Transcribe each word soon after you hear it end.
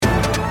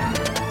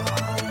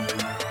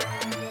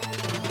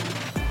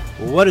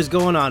What is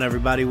going on,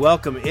 everybody?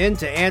 Welcome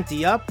into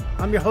Ante Up.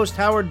 I'm your host,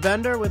 Howard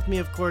Bender. With me,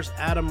 of course,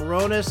 Adam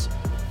Ronis.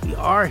 We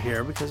are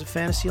here because of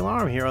Fantasy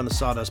Alarm here on the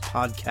Sawdust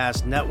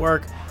Podcast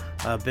Network.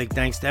 Big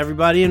thanks to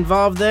everybody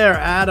involved there.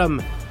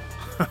 Adam.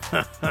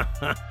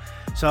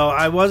 So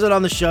I wasn't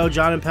on the show.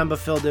 John and Pemba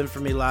filled in for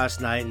me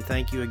last night, and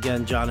thank you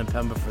again, John and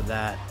Pemba, for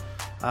that.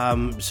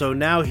 So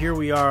now here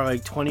we are,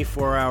 like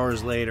 24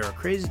 hours later, a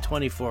crazy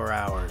 24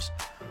 hours.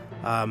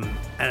 And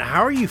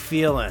how are you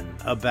feeling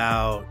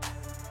about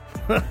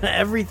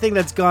everything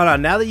that's gone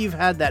on? Now that you've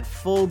had that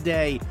full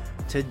day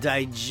to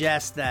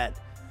digest that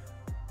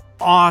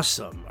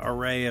awesome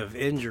array of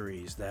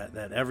injuries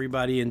that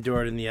everybody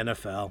endured in the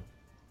NFL,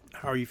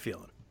 how are you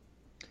feeling?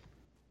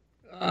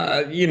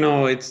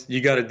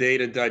 You got a day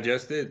to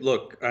digest it.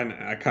 Look,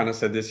 I kind of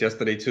said this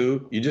yesterday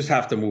too. You just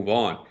have to move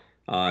on.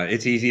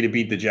 It's easy to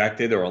be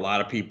dejected. There are a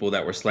lot of people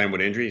that were slammed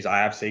with injuries. I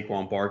have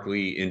Saquon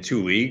Barkley in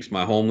 2 leagues,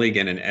 my home league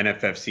and an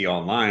NFFC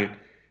Online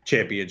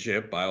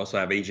championship. I also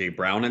have A.J.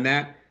 Brown in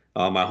that.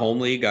 My home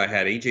league, I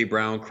had A.J.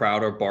 Brown,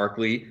 Crowder,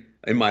 Barkley.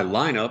 In my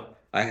lineup,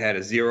 I had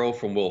a 0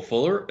 from Will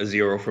Fuller, a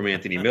 0 from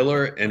Anthony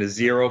Miller, and a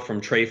 0 from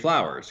Trey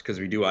Flowers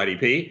because we do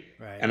IDP.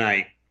 Right. And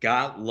I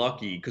got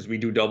lucky because we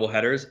do double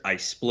headers. I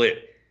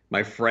split.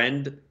 My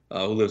friend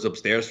who lives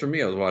upstairs from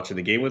me, I was watching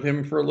the game with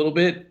him for a little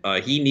bit.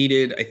 He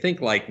needed, I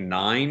think, like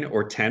 9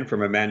 or 10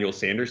 from Emmanuel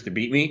Sanders to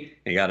beat me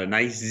and got a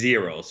nice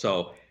 0.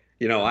 So,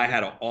 I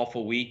had an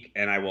awful week,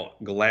 and I will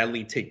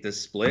gladly take this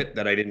split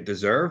that I didn't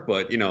deserve.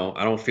 But, I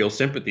don't feel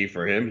sympathy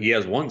for him. He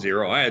has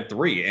 1-0. I had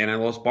 3, and I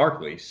lost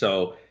Barkley.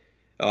 So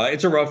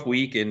it's a rough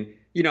week, and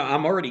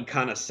I'm already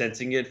kind of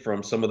sensing it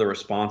from some of the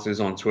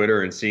responses on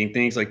Twitter and seeing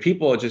things like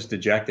people are just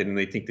dejected and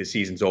they think the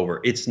season's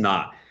over. It's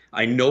not.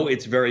 I know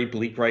it's very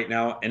bleak right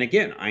now. And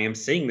again, I am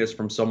saying this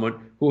from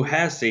someone who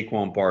has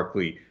Saquon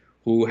Barkley,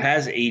 who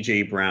has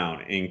A.J.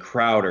 Brown and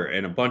Crowder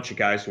and a bunch of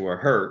guys who are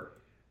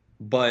hurt.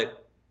 But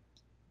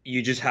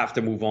you just have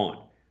to move on.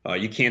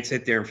 You can't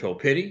sit there and feel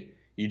pity.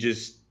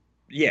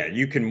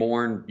 You can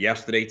mourn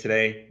yesterday,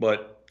 today,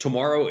 but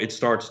tomorrow it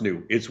starts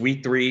new. It's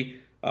week 3.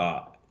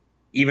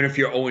 Even if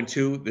you're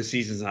 0-2, the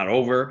season's not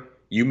over.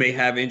 You may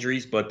have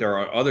injuries, but there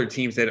are other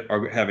teams that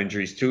have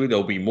injuries too.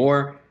 There'll be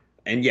more.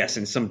 And yes,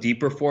 in some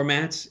deeper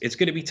formats, it's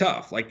going to be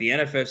tough. Like the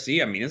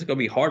NFFC, it's going to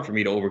be hard for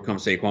me to overcome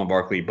Saquon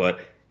Barkley, but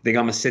I think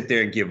I'm going to sit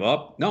there and give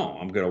up? No,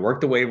 I'm going to work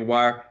the waiver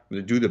wire. I'm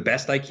going to do the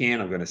best I can.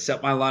 I'm going to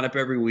set my lineup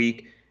every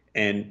week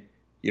and,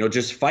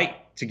 just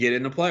fight to get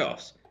in the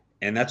playoffs.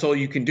 And that's all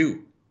you can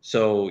do.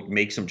 So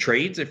make some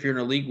trades if you're in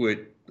a league with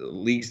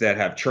leagues that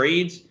have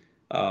trades.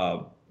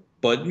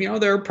 But,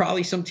 there are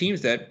probably some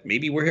teams that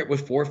maybe we're hit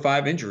with 4 or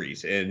 5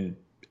 injuries and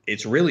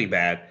it's really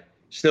bad.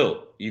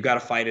 Still, you got to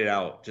fight it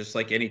out just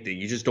like anything.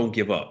 You just don't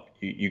give up.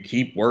 You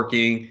keep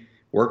working,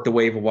 work the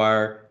waiver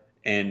wire,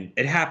 and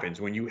it happens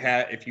when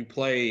if you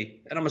play,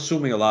 and I'm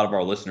assuming a lot of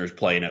our listeners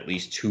play in at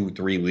least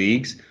 2-3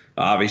 leagues.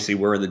 Obviously,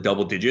 we're in the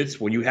double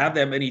digits. When you have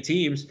that many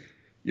teams,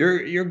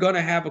 you're going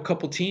to have a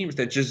couple teams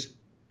that just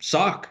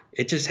suck.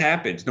 It just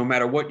happens no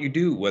matter what you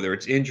do, whether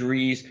it's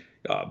injuries,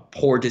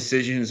 poor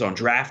decisions on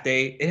draft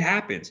day. It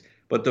happens.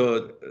 But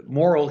the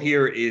moral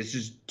here is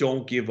just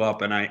don't give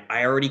up. And I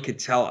already could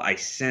tell, I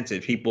sense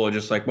it. People are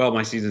just like, well,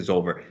 my season's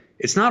over.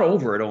 It's not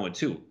over at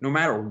 0-2. No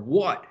matter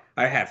what.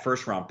 I had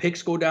first-round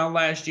picks go down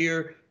last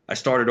year. I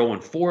started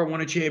 0-4 and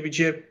won a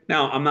championship.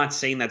 Now, I'm not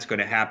saying that's going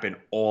to happen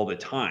all the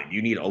time.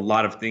 You need a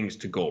lot of things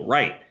to go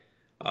right.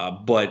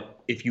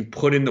 But if you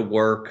put in the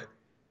work,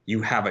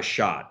 you have a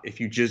shot. If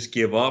you just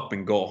give up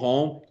and go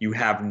home, you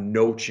have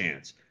no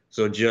chance.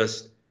 So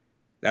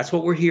that's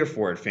what we're here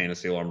for at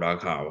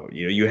fantasyalarm.com.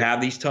 You have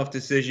these tough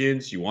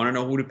decisions. You want to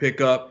know who to pick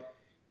up.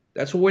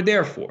 That's what we're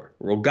there for.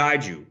 We'll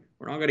guide you.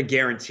 We're not going to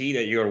guarantee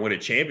that you're going to win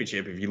a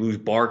championship if you lose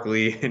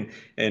Barkley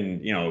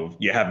and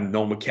you have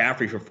no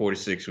McCaffrey for 4 to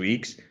 6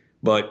 weeks,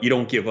 but you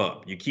don't give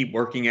up. You keep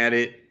working at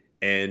it,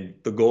 and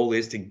the goal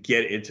is to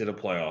get into the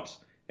playoffs.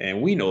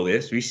 And we know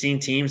this. We've seen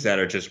teams that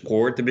are just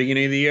poor at the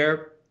beginning of the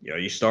year.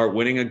 You start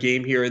winning a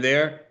game here or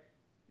there,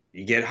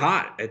 you get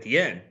hot at the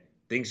end.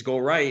 Things go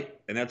right,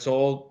 and that's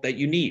all that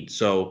you need.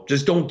 So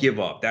just don't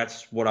give up.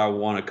 That's what I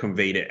want to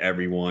convey to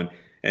everyone.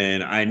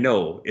 And I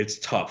know it's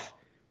tough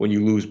when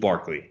you lose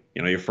Barkley.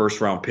 Your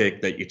first-round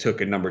pick that you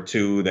took at number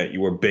 2 that you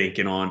were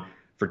banking on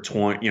for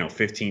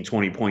 15,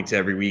 20 points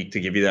every week to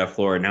give you that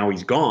floor, and now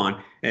he's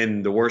gone.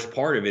 And the worst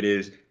part of it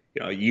is,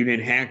 you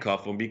didn't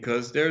handcuff him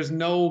because there's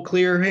no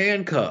clear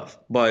handcuff.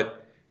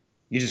 But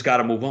you just got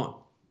to move on.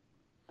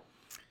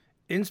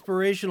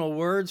 Inspirational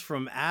words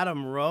from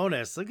Adam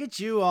Ronis. Look at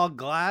you, all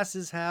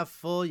glasses half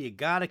full. You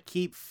got to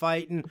keep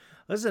fighting.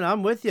 Listen,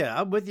 I'm with you.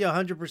 I'm with you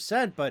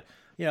 100%. But,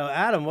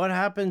 Adam, what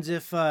happens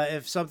if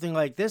something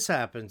like this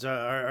happens?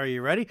 Are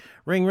you ready?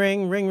 Ring,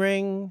 ring, ring,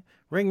 ring,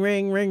 ring,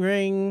 ring, ring,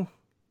 ring.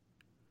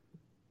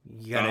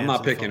 I'm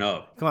not picking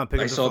up. Come on, pick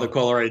up the phone. I saw the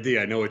caller ID.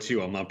 I know it's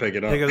you. I'm not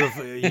picking up. You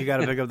got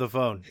to pick up the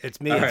phone.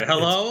 It's me. All right.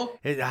 Hello?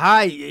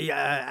 Hi,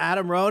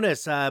 Adam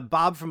Ronis.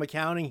 Bob from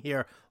accounting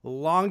here.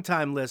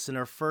 Longtime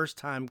listener, first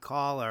time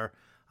caller.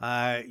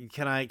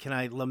 Can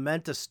I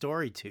lament a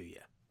story to you?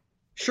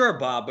 Sure,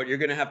 Bob, but you're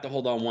gonna have to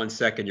hold on 1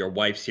 second. Your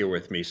wife's here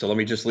with me, so let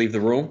me just leave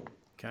the room.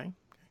 Okay.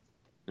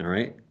 All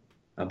right,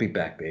 I'll be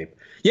back, babe.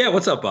 Yeah,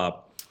 what's up,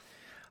 Bob?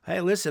 Hey,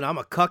 listen, I'm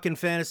a cuck in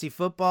fantasy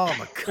football.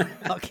 I'm a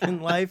cuck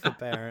in life,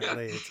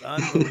 apparently. It's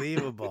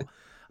unbelievable.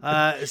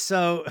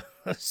 So,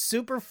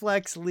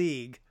 Superflex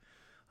League.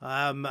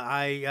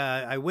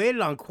 I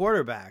waited on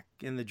quarterback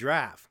in the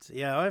draft.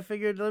 I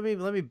figured let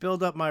me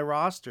build up my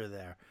roster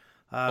there.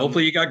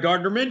 Hopefully, you got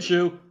Gardner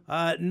Minshew.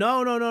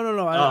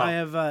 No. I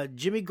have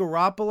Jimmy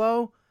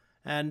Garoppolo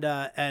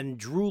and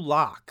Drew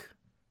Lock.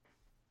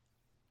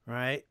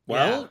 Right.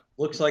 Well, Yeah.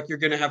 looks like you're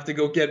gonna have to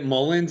go get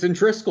Mullins and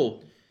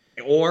Driscoll,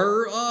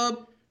 or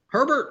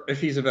Herbert if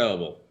he's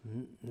available.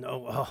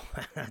 No, oh,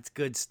 that's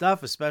good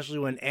stuff, especially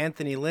when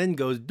Anthony Lynn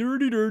goes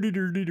dirty. Yeah,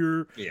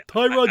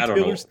 Tyrod I don't know.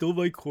 Taylor's still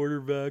my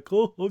quarterback.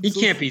 Oh, I'm He so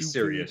can't be stupid.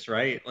 serious,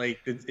 right? Like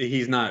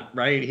he's not,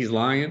 right? He's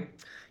lying.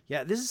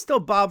 Yeah, this is still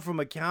Bob from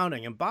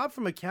accounting, and Bob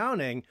from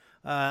accounting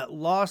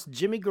lost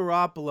Jimmy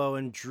Garoppolo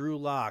and Drew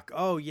Lock.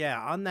 Oh yeah,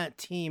 on that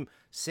team,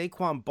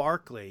 Saquon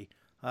Barkley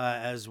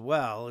as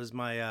well is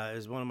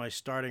one of my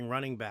starting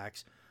running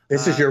backs.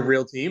 This is your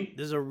real team?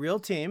 This is a real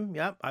team.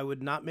 Yep, I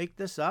would not make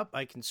this up.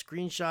 I can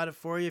screenshot it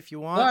for you if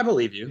you want. Well, I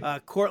believe you.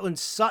 Cortland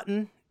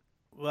Sutton,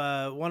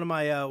 one of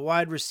my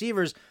wide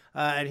receivers,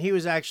 and he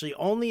was actually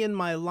only in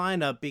my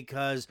lineup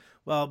because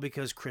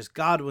Chris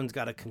Godwin's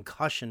got a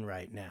concussion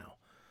right now.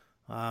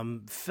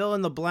 Fill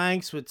in the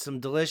blanks with some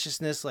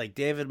deliciousness like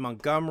David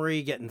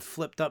Montgomery getting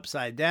flipped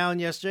upside down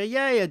yesterday.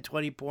 Yeah, he had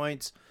 20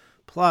 points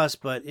plus,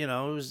 but it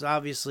was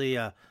obviously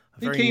a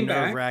very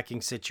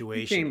nerve-wracking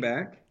situation. He came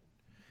back.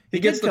 He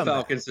gets the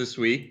Falcons this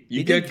week.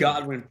 You get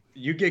Godwin.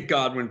 You get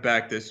Godwin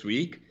back this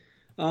week.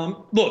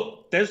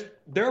 Look, there's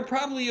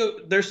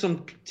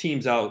some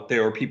teams out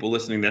there or people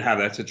listening that have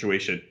that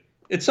situation.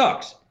 It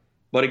sucks,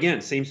 but again,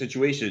 same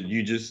situation.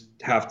 You just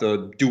have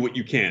to do what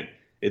you can.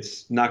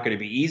 It's not going to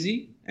be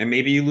easy, and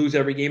maybe you lose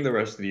every game the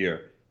rest of the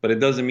year. But it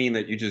doesn't mean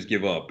that you just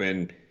give up.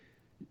 And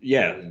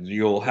yeah,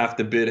 you'll have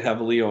to bid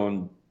heavily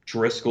on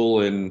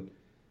Driscoll and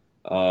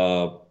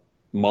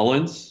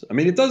Mullins. I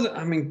mean, it doesn't.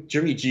 I mean,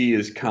 Jimmy G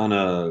is kind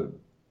of.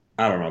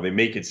 I don't know. They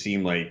make it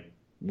seem like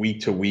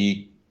week to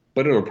week,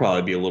 but it'll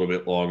probably be a little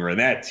bit longer. And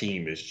that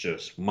team is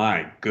just,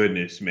 my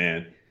goodness,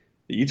 man.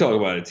 You talk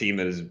about a team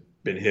that has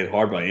been hit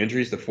hard by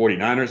injuries, the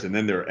 49ers, and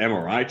then their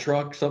MRI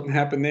truck, something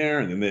happened there,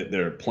 and then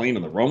they're playing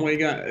on the runway.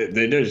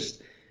 They're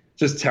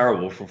just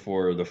terrible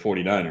for the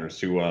 49ers,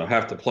 who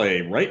have to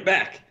play right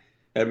back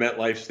at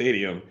MetLife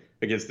Stadium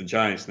against the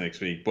Giants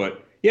next week.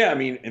 But, yeah, I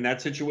mean, in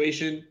that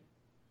situation,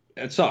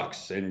 it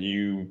sucks. And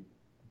you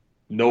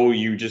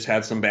just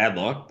had some bad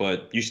luck,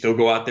 but you still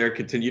go out there and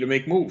continue to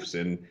make moves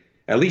and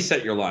at least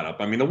set your lineup.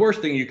 I mean, the worst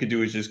thing you could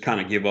do is just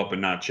kind of give up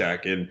and not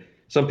check. And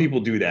some people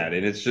do that,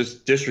 and it's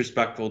just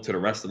disrespectful to the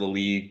rest of the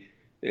league,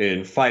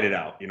 and fight it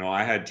out.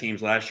 I had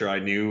teams last year I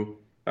knew,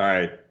 all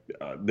right,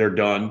 they're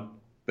done.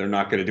 They're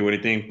not going to do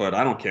anything, but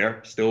I don't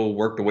care. Still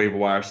work the waiver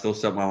wire, still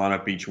set my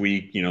lineup each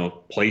week,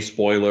 play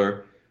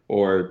spoiler,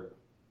 or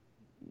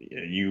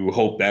you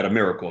hope that a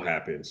miracle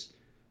happens.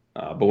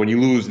 But when you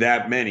lose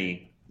that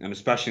many, and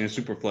especially in a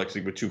super flex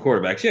league with two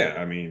quarterbacks, yeah,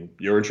 I mean,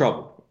 you're in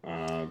trouble.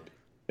 And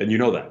you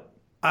know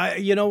that.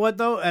 You know what,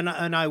 though? And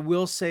I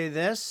will say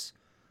this.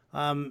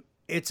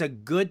 It's a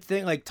good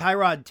thing. Like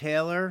Tyrod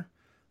Taylor,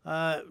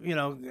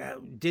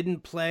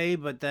 didn't play,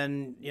 but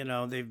then,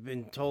 they've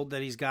been told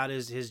that he's got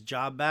his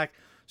job back.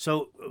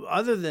 So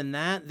other than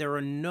that, there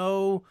are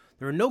no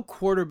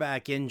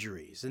quarterback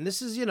injuries. And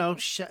this is,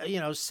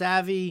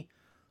 savvy,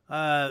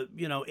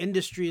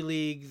 industry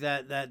league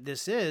that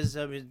this is.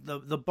 I mean,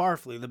 the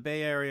Barfley, the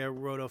Bay Area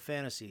Roto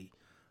Fantasy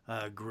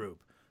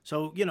group.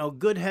 So,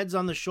 good heads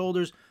on the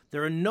shoulders.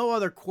 There are no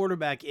other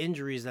quarterback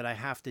injuries that I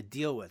have to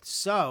deal with.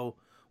 So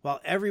while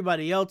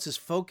everybody else is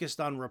focused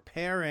on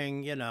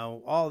repairing,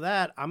 all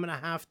that, I'm going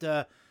to have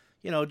to,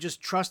 just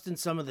trust in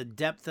some of the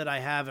depth that I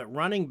have at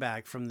running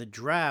back from the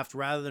draft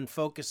rather than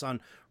focus on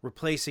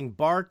replacing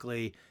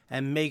Barkley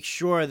and make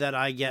sure that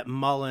I get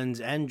Mullins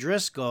and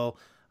Driscoll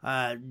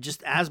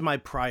just as my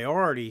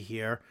priority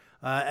here,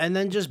 and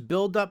then just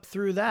build up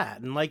through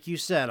that. And like you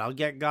said, I'll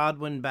get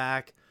Godwin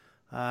back.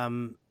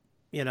 It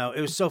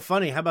was so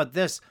funny. How about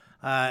this?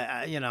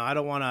 I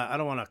don't want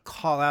to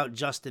call out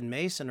Justin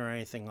Mason or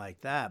anything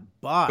like that,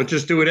 but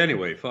just do it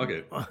anyway. Fuck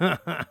it.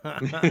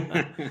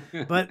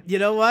 But you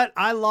know what?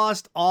 I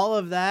lost all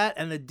of that,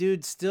 and the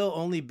dude still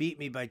only beat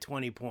me by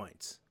 20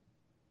 points.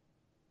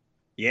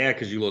 Yeah,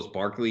 because you lost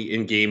Barkley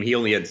in game. He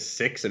only had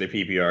 6 in a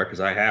PPR because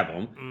I have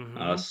him.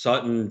 Mm-hmm.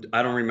 Sutton,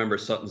 I don't remember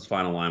Sutton's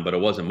final line, but it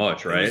wasn't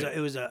much, right? It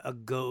was a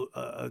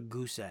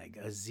goose egg,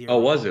 a 0. Oh,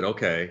 was it?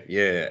 Okay,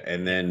 yeah.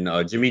 And then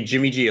Jimmy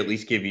G at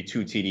least gave you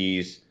 2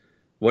 TDs.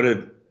 What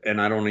did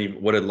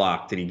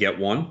Locke? Did he get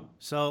 1?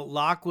 So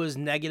Locke was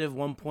negative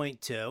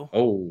 1.2.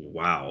 Oh,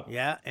 wow.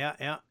 Yeah.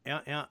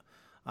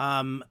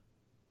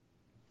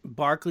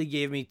 Barkley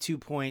gave me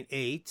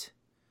 2.8.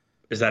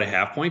 Is that a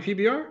half point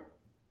PPR?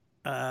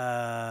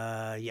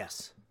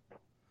 Yes.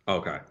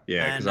 Okay.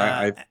 Yeah,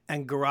 because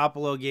and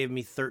Garoppolo gave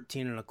me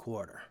 13 and a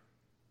quarter.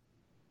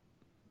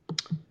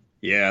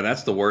 Yeah,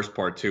 that's the worst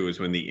part too, is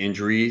when the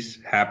injuries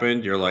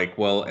happened. You're like,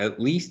 well, at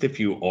least if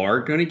you are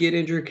going to get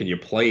injured, can you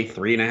play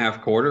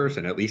 3.5 quarters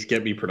and at least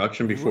get me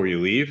production R- before you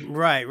leave?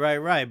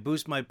 right.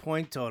 Boost my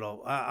point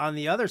total. On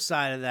the other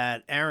side of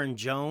that, Aaron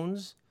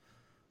Jones,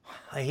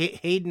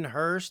 Hayden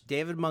Hurst,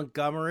 David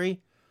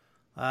Montgomery,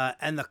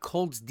 and the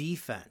Colts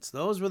defense.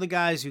 Those were the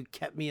guys who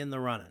kept me in the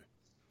running.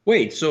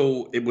 Wait,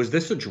 so was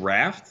this a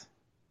draft?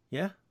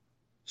 Yeah,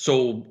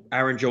 So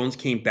Aaron Jones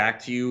came back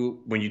to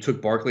you when you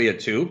took Barkley at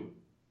 2?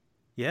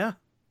 yeah.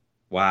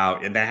 Wow,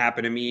 and that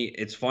happened to me.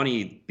 It's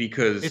funny It's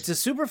because a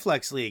super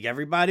flex league.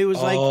 Everybody was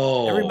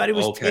everybody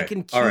was okay.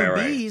 taking All right.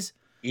 QBs.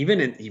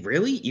 Even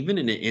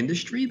in the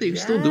industry, they're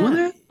still doing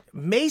Yeah.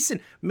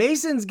 that?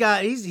 Mason's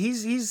got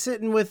he's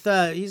sitting with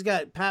he's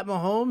got Pat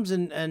Mahomes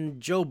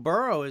and Joe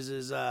Burrow as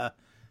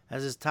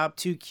his top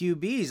two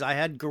QBs. I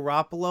had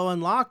Garoppolo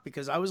and Locke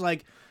because I was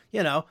like,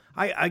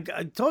 I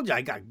told you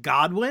I got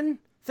Godwin.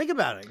 Think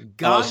about it. Oh,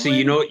 Godwin, see,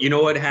 you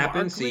know what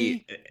happened?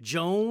 Barkley, See,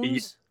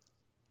 Jones.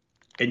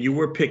 and you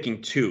were picking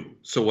 2.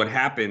 So what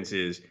happens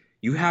is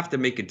you have to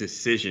make a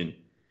decision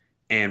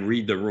and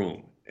read the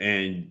room.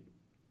 And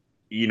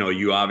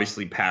you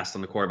obviously passed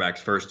on the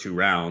quarterback's first 2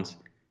 rounds.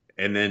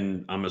 And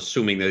then I'm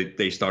assuming that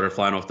they started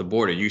flying off the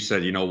board. And you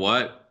said, you know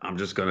what? I'm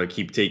just going to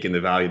keep taking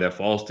the value that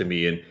falls to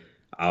me, and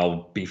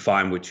I'll be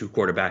fine with 2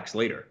 quarterbacks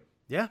later.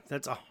 Yeah,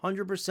 that's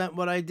 100%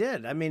 what I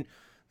did. I mean,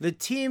 the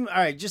team. All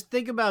right, just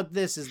think about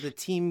this as the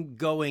team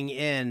going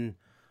in,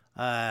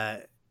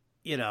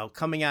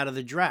 coming out of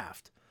the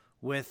draft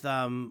with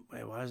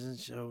Wait, wasn't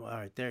so. All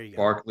right, there you go.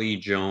 Barkley,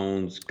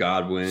 Jones,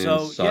 Godwin,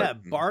 So Sutton. yeah,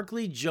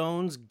 Barkley,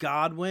 Jones,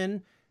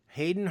 Godwin,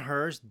 Hayden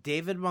Hurst,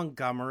 David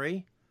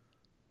Montgomery,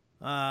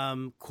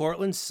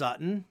 Cortland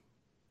Sutton,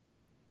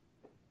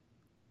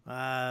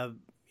 Mike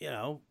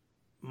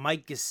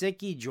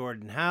Gesicki,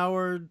 Jordan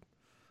Howard,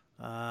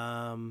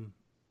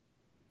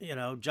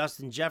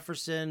 Justin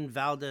Jefferson,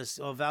 Valdez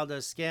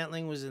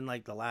Scantling was in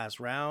like the last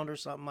round or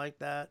something like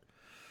that.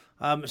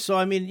 So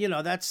I mean,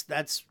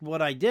 that's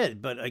what I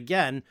did. But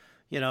again,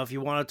 if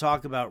you want to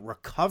talk about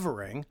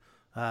recovering,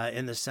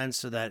 in the sense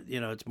so that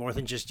it's more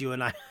than just you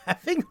and I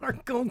having our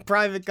own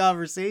private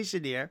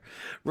conversation here,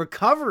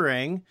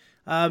 recovering.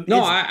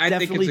 No, I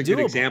think it's a good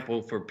doable.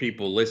 example for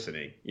people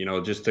listening,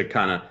 just to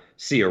kind of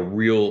see a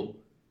real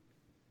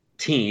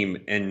team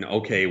and,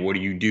 okay, what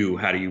do you do?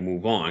 How do you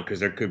move on? Because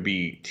there could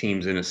be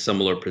teams in a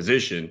similar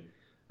position.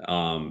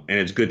 And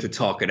it's good to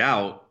talk it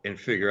out and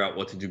figure out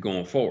what to do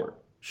going forward.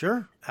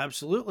 Sure.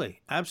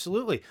 Absolutely.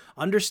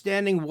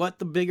 Understanding what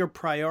the bigger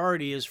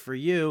priority is for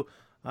you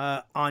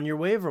on your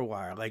waiver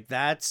wire. Like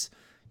that's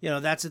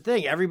the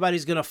thing.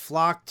 Everybody's going to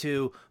flock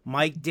to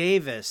Mike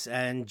Davis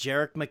and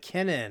Jerick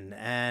McKinnon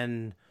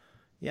and,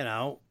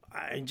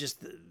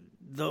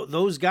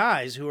 those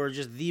guys who are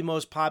just the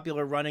most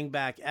popular running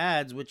back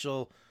ads, which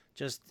will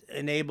just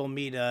enable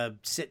me to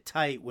sit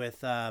tight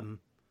with,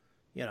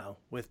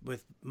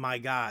 with my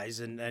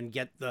guys and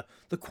get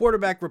the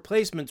quarterback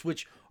replacements,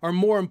 which are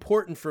more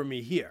important for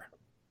me here.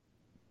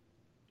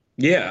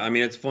 Yeah, I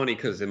mean, it's funny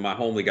because in my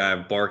home league, I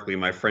have Barkley.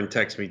 My friend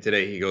texts me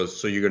today. He goes,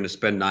 "So you're going to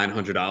spend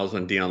 $900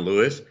 on Dion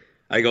Lewis?"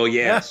 I go,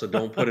 "Yeah." So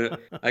don't put it.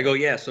 I go,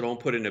 "Yeah." So don't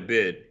put in a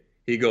bid.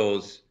 He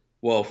goes,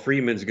 "Well,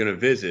 Freeman's going to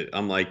visit."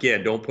 I'm like, "Yeah,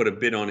 don't put a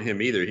bid on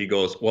him either." He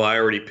goes, "Well, I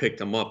already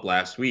picked him up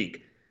last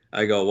week."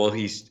 I go, "Well,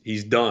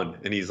 he's done,"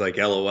 and he's like,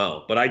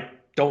 "LOL." But I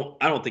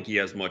don't think he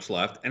has much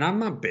left, and I'm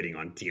not bidding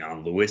on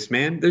Dion Lewis,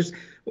 man.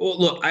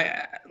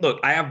 I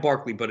have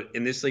Barkley, but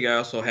in this league, I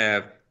also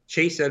have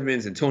Chase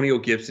Edmonds, Antonio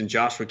Gibson,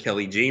 Joshua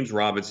Kelly, James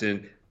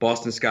Robinson,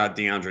 Boston Scott,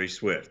 DeAndre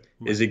Swift.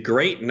 Is it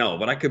great? No,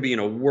 but I could be in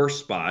a worse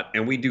spot,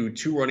 and we do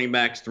 2 running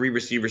backs, 3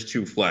 receivers,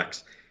 2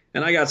 flex.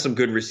 And I got some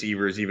good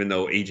receivers, even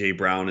though A.J.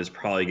 Brown is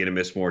probably going to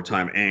miss more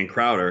time, and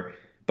Crowder.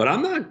 But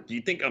I'm not – do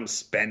you think I'm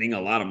spending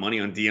a lot of money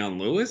on Dion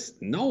Lewis?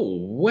 No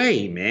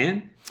way,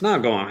 man. It's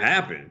not going to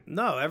happen.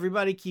 No,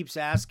 everybody keeps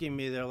asking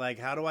me. They're like,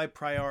 how do I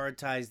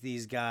prioritize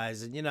these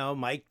guys? And,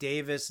 Mike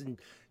Davis and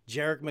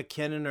Jerick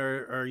McKinnon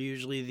are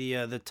usually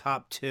the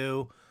top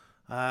 2.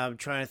 I'm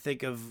trying to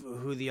think of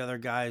who the other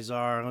guys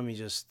are. I might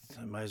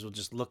as well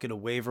just look at a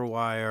waiver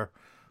wire.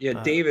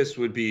 Yeah, Davis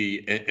would be,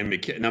 and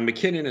McKinnon. Now,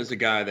 McKinnon is a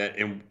guy that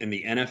in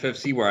the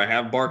NFFC where I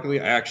have Barkley,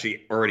 I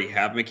actually already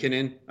have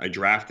McKinnon. I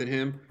drafted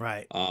him.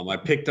 Right. I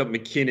picked up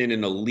McKinnon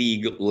in a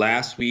league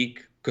last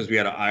week because we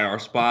had an IR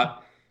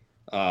spot.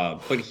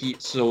 But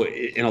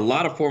in a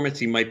lot of formats,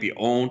 he might be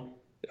owned.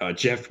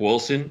 Jeff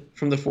Wilson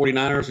from the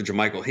 49ers or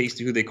Jermichael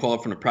Hasty, who they call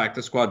it from the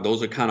practice squad.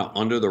 Those are kind of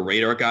under the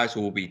radar guys who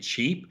will be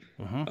cheap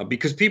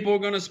because people are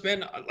going to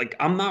spend.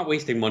 I'm not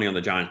wasting money on the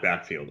Giants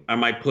backfield. I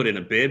might put in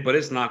a bid, but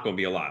it's not going to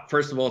be a lot.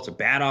 First of all, it's a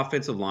bad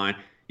offensive line.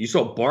 You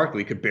saw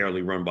Barkley could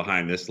barely run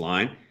behind this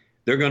line.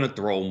 They're going to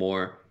throw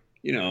more,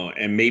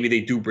 and maybe they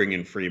do bring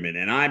in Freeman.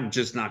 And I'm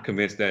just not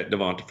convinced that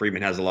Devonta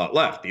Freeman has a lot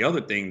left. The other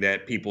thing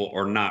that people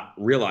are not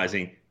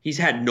realizing, he's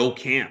had no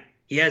camp.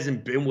 He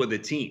hasn't been with a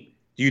team.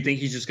 Do you think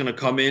he's just going to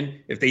come in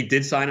if they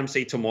did sign him,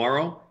 say,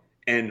 tomorrow,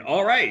 and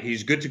all right,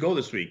 he's good to go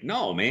this week?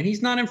 No, man,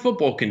 he's not in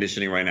football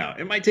conditioning right now.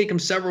 It might take him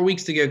several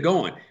weeks to get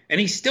going, and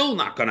he's still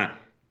not going to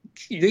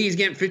You think he's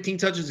getting 15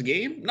 touches a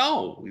game?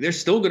 No, they're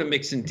still going to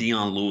mix in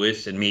Dion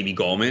Lewis and maybe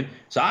Gallman.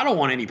 So I don't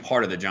want any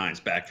part of the Giants'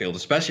 backfield,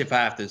 especially if I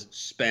have to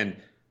spend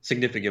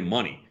significant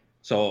money.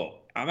 So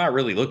I'm not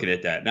really looking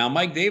at that. Now,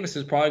 Mike Davis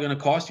is probably going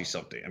to cost you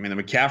something. I mean,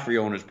 the McCaffrey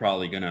owner is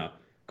probably going to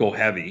go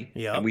heavy.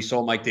 Yep. And we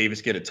saw Mike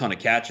Davis get a ton of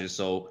catches.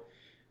 So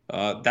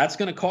that's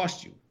going to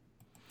cost you.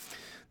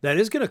 That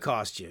is going to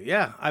cost you.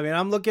 Yeah. I mean,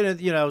 I'm looking at,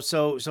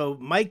 so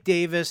Mike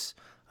Davis,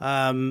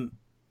 Darrell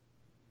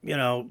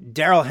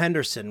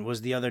Henderson was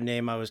the other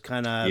name I was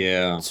kind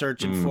of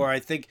searching for. I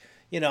think,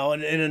 in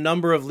a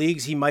number of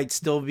leagues, he might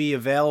still be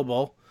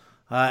available.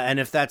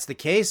 And if that's the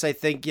case, I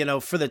think,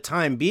 for the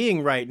time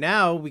being right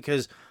now,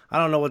 because I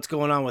don't know what's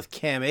going on with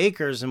Cam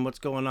Akers and what's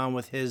going on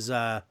with his,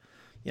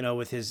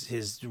 with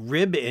his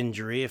rib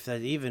injury, if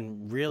that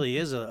even really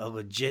is a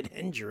legit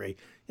injury.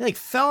 He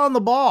fell on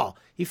the ball.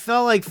 He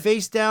fell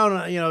face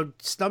down,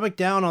 stomach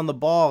down on the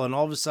ball. And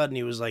all of a sudden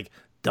he was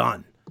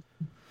done.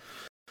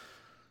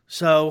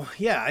 So,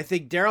 yeah, I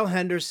think Darrell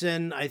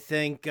Henderson, I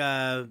think,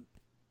 LaShawn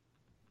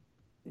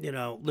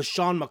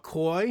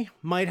McCoy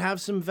might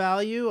have some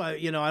value. I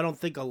don't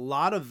think a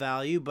lot of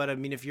value, but I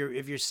mean, if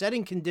you're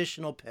setting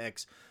conditional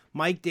picks,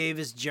 Mike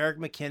Davis, Jerick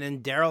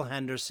McKinnon, Darrell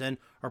Henderson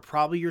are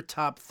probably your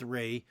top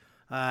three.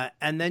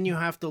 And then you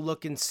have to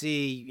look and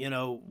see,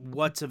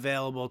 what's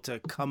available to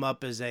come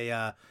up as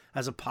a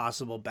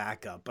possible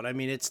backup. But I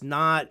mean, it's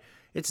not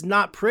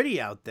pretty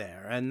out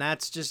there, and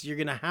that's just, you're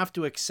going to have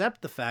to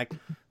accept the fact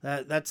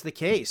that that's the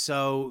case.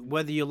 So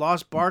whether you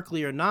lost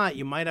Barkley or not,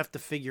 you might have to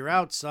figure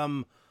out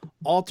some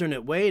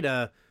alternate way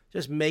to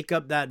just make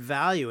up that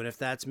value. And if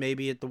that's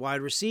maybe at the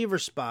wide receiver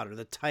spot or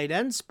the tight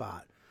end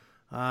spot,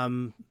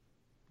 that's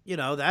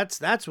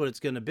what it's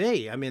going to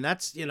be. I mean,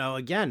 that's,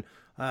 again,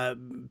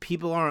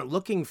 people aren't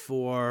looking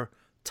for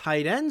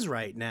tight ends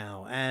right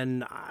now.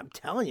 And I'm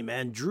telling you,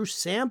 man, Drew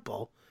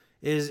Sample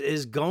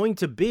is going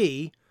to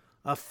be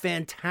a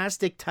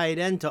fantastic tight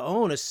end to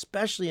own,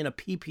 especially in a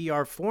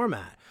PPR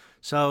format.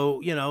 So,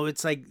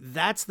 it's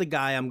that's the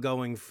guy I'm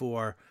going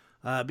for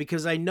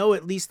because I know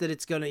at least that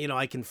it's going to,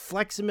 I can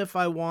flex him if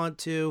I want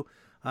to.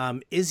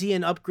 Is he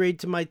an upgrade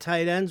to my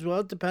tight ends? Well,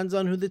 it depends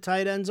on who the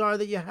tight ends are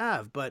that you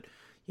have. But,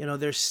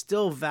 there's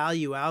still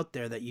value out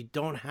there that you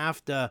don't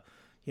have to,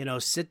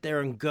 sit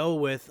there and go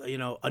with,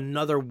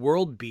 another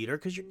world beater,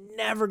 because you're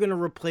never going to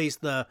replace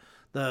the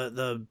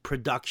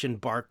production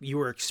you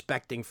were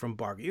expecting from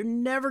Barkley. You're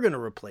never going to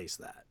replace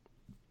that.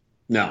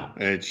 No,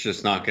 it's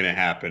just not going to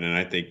happen. And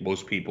I think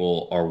most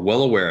people are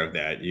well aware of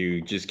that.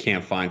 You just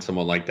can't find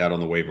someone like that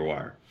on the waiver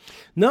wire.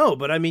 No,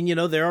 but I mean,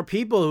 there are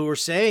people who are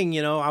saying,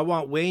 I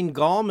want Wayne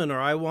Gallman or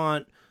I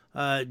want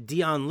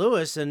Dion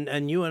Lewis,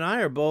 and you and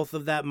I are both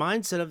of that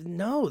mindset of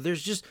no,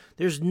 there's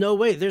no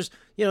way.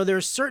 There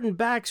are certain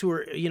backs who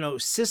are,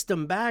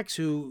 system backs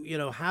who,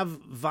 have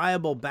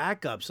viable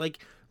backups, like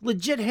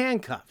legit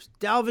handcuffs.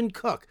 Dalvin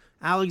Cook,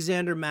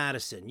 Alexander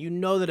Madison. You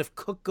know that if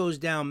Cook goes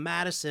down,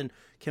 Madison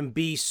can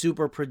be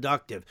super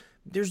productive.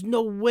 There's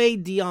no way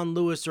Dion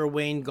Lewis or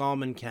Wayne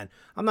Gallman can.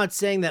 I'm not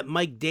saying that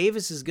Mike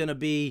Davis is going to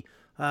be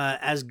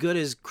as good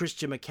as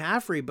Christian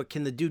McCaffrey, but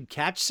can the dude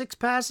catch 6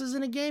 passes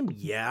in a game?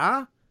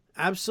 Yeah,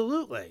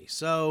 absolutely.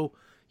 So,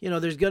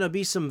 there's going to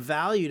be some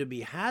value to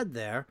be had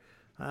there.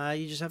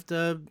 You just have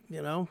to,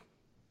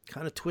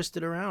 kind of twist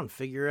it around,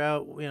 figure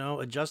out,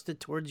 adjust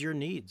it towards your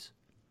needs.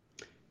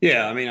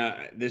 Yeah, I mean,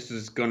 this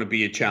is going to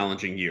be a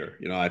challenging year.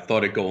 I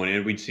thought it going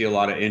in, we'd see a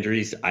lot of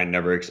injuries. I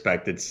never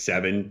expected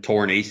 7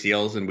 torn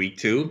ACLs in week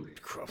 2,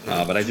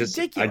 but I just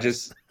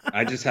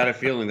had a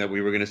feeling that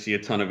we were going to see a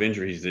ton of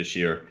injuries this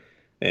year,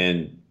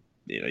 and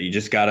you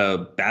just got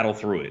to battle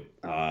through it.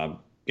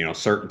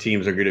 Certain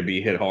teams are going to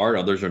be hit hard,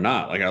 others are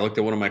not. Like I looked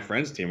at one of my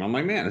friends' team, I'm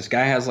like, man, this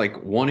guy has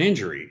 1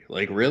 injury,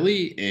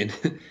 really,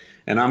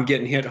 and I'm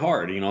getting hit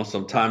hard.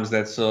 Sometimes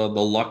that's the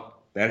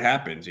luck that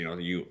happens.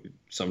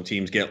 Some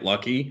teams get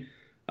lucky,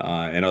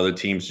 and other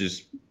teams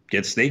just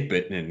get snake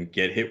bitten and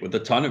get hit with a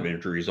ton of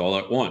injuries all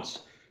at once.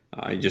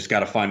 You just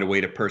got to find a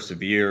way to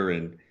persevere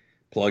and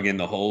plug in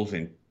the holes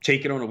and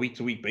take it on a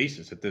week-to-week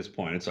basis at this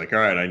point. It's all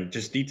right, I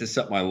just need to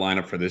set my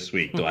lineup for this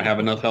week. Do I have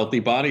enough healthy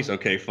bodies?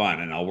 Okay, fine,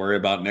 and I'll worry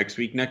about next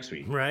week.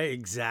 Right,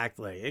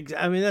 exactly.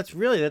 I mean, that's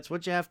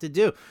what you have to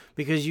do,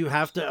 because you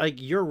have to,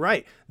 you're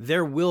right,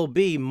 there will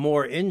be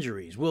more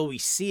injuries. Will we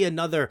see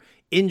another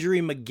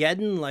injury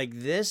Mageddon like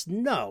this?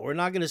 No, we're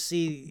not going to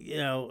see,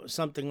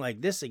 something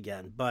like this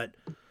again, but,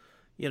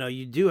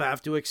 you do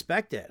have to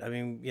expect it. I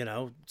mean,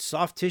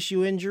 soft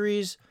tissue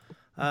injuries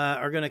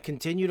are going to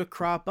continue to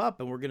crop up,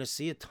 and we're going to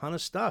see a ton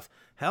of stuff.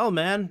 Hell,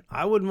 man,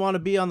 I wouldn't want to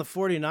be on the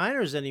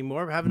 49ers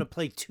anymore, having to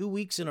play 2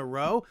 weeks in a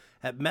row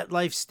at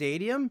MetLife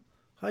Stadium.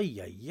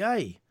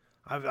 Ay.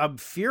 I'm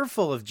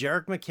fearful of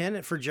Jerick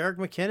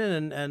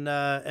McKinnon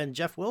and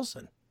Jeff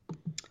Wilson.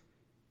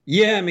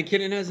 Yeah,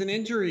 McKinnon has an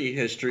injury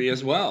history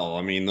as well.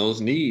 I mean,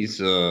 those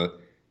knees,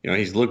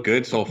 he's looked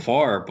good so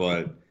far,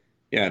 but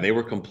yeah, they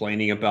were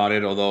complaining about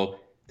it. Although,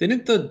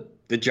 didn't the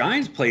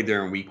Giants played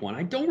there in week 1?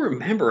 I don't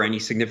remember any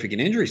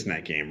significant injuries in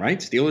that game, right?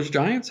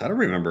 Steelers-Giants? I don't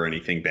remember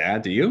anything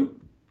bad. Do you?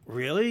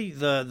 Really?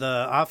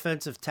 The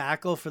offensive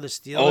tackle for the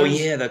Steelers? Oh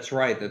yeah, that's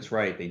right. That's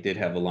right. They did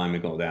have a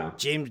lineman go down.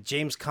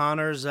 James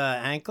Conner's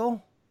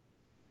ankle?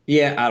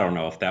 Yeah, I don't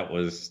know if that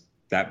was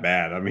that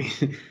bad. I mean,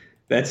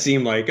 that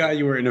seemed like,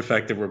 you were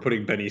ineffective. We're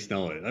putting Benny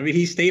Snell in. I mean,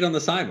 he stayed on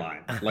the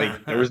sideline.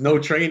 Like there was no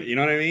train. You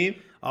know what I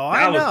mean? Oh,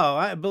 That I was know.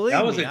 I believe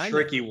that was me. a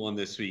tricky one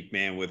this week,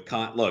 man. With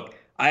Look,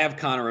 I have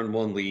Connor in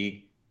one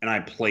league, and I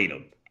played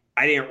him.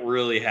 I didn't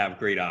really have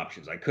great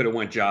options. I could have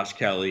went Josh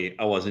Kelly.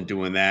 I wasn't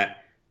doing that.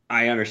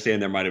 I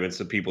understand there might have been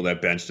some people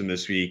that benched him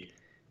this week.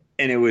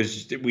 And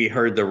we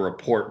heard the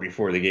report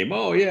before the game.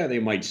 Oh, yeah, they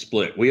might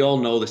split. We all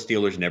know the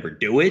Steelers never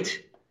do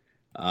it.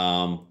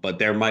 But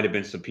there might have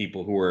been some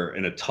people who were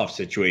in a tough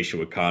situation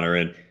with Connor.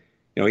 And,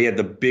 he had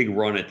the big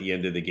run at the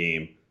end of the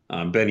game.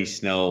 Benny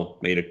Snell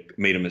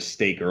made a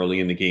mistake early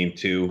in the game,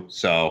 too.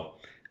 So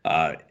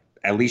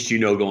at least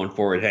going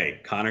forward, hey,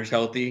 Connor's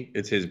healthy.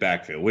 It's his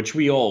backfield, which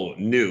we all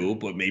knew.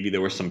 But maybe there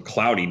was some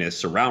cloudiness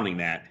surrounding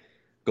that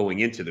going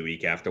into the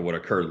week after what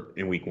occurred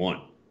in week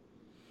 1.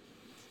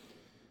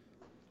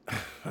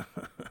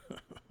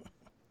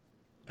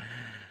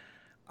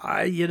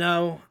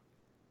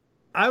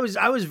 I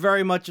was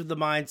very much of the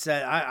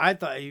mindset. I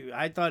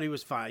thought he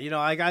was fine.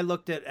 I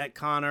looked at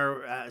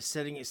Connor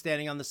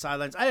standing on the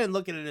sidelines. I didn't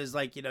look at it as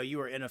like, you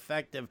were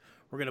ineffective.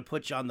 We're going to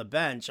put you on the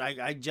bench.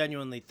 I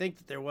genuinely think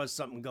that there was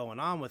something going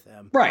on with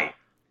him. Right.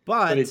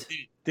 But it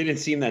didn't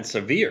seem that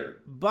severe.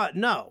 But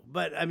no.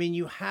 But I mean,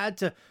 you had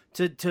to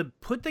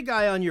put the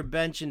guy on your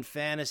bench in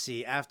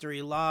fantasy after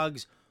he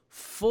logs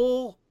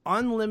full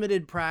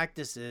unlimited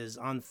practices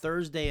on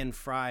Thursday and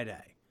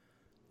Friday.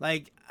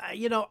 Like,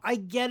 I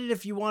get it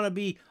if you want to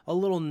be a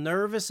little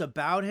nervous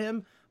about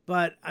him,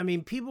 but I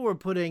mean, people were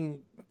putting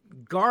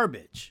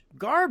garbage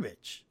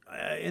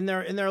in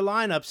their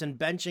lineups and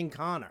benching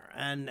Connor,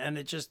 and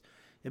it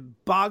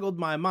boggled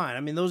my mind. I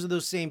mean, those are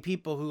those same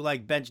people who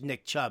like bench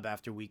Nick Chubb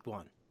after week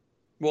 1.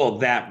 Well,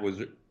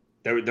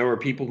 there were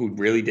people who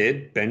really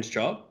did bench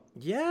Chubb.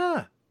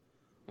 Yeah.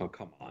 Oh,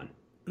 come on.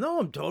 No,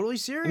 I'm totally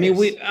serious.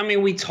 I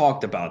mean, we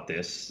talked about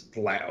this.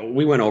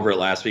 We went over it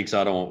last week,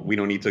 so we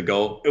don't need to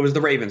go. It was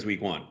the Ravens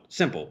week 1.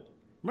 Simple.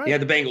 Right. He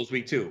had the Bengals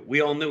week 2. We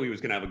all knew he was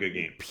going to have a good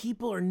game.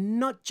 People are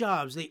nut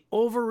jobs. They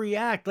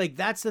overreact. Like,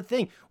 that's the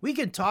thing. We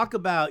can talk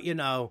about,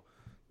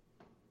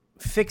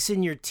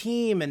 fixing your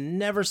team and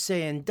never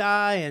saying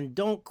die and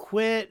don't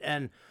quit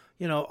and,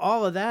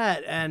 all of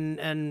that.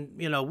 And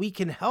we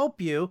can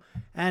help you.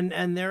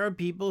 And there are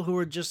people who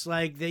are just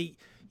like, they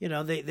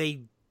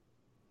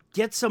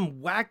get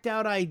some whacked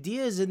out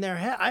ideas in their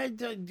head.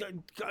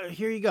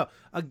 Here you go.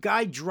 A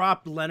guy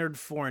dropped Leonard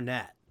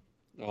Fournette.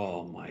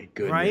 Oh my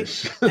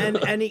goodness!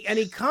 Right, and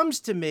he comes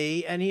to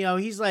me, and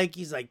he's like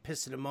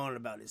pissing and moaning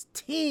about his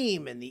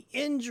team and the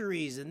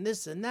injuries and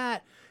this and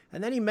that,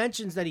 and then he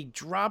mentions that he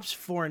drops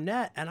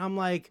Fournette, and I'm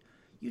like,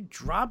 you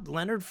dropped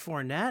Leonard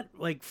Fournette?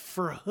 Like,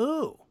 for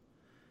who?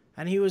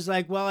 And he was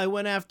like, well, I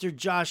went after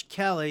Josh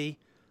Kelly.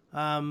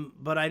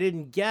 But I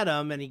didn't get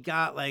him, and he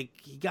got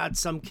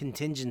some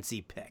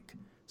contingency pick.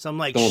 Some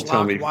like don't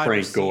tell me Frank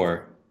receiver.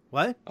 Gore.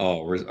 What?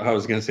 Oh, I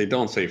was gonna say,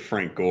 don't say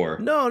Frank Gore.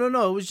 No.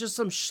 It was just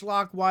some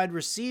schlock wide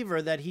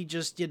receiver that he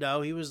just,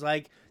 he was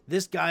like,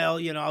 this guy,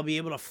 I'll be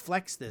able to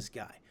flex this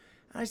guy.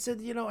 And I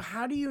said,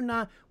 how do you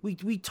not?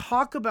 We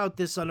talk about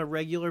this on a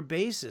regular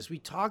basis. We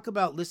talk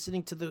about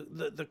listening to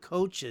the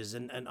coaches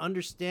and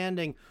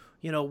understanding,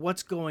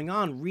 what's going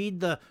on. Read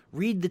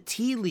the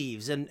tea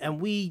leaves,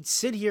 and we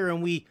sit here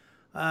and we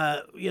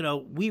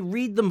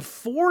read them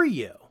for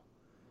you.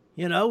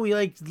 We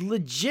like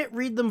legit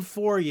read them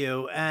for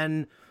you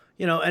and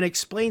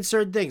explain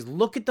certain things.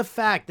 Look at the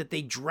fact that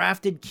they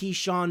drafted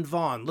Keyshawn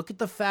Vaughn. Look at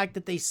the fact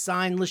that they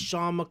signed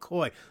LaShawn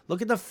McCoy.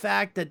 Look at the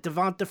fact that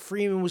Devonta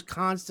Freeman was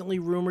constantly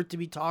rumored to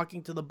be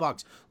talking to the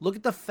Bucs. Look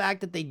at the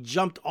fact that they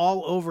jumped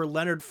all over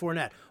Leonard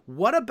Fournette.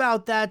 What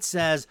about that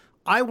says,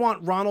 I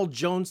want Ronald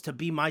Jones to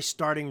be my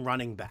starting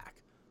running back?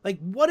 Like,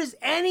 what does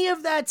any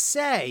of that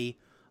say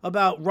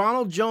about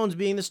Ronald Jones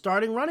being the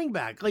starting running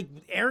back? Like,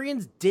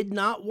 Arians did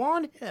not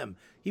want him.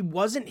 He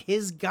wasn't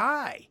his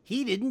guy.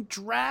 He didn't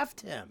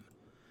draft him.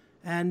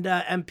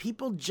 And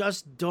people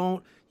just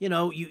don't,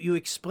 you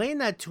explain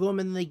that to them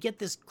and they get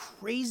this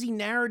crazy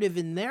narrative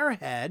in their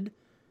head.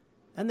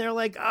 And they're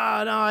like, no,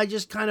 I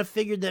just kind of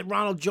figured that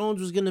Ronald Jones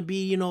was going to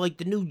be, like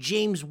the new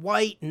James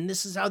White, and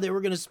this is how they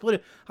were going to split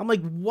it. I'm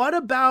like, what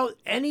about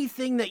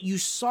anything that you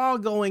saw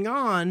going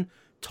on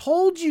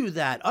told you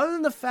that? Other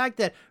than the fact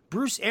that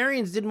Bruce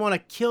Arians didn't want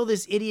to kill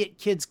this idiot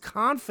kid's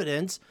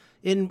confidence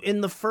in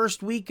the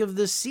first week of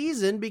the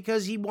season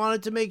because he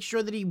wanted to make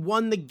sure that he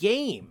won the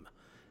game.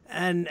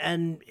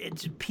 And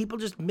people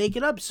just make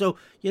it up. So,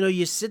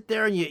 you sit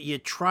there and you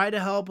try to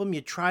help them, you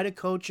try to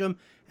coach them,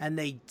 and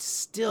they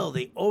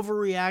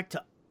overreact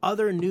to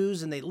other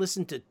news and they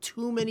listen to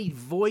too many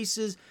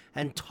voices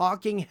and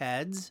talking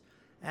heads,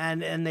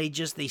 and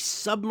they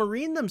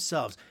submarine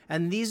themselves.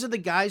 And these are the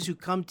guys who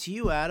come to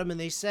you, Adam, and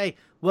they say,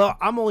 well,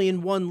 I'm only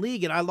in one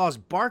league and I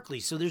lost Barkley,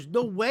 so there's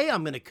no way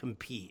I'm going to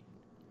compete.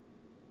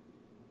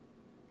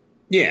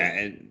 Yeah,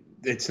 and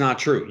It's not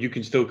true. You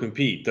can still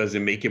compete. Does it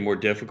make it more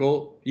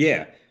difficult?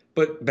 Yeah.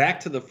 But back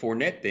to the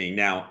Fournette thing.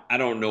 Now, I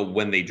don't know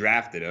when they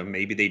drafted him.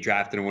 Maybe they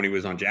drafted him when he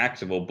was on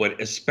Jacksonville,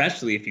 but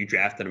especially if you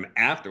drafted him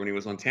after when he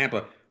was on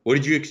Tampa, what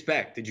did you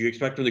expect? Did you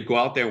expect him to go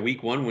out there in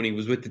week one when he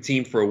was with the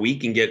team for a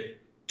week and get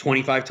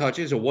 25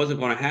 touches? It wasn't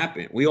going to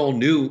happen. We all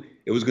knew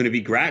it was going to be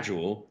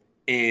gradual,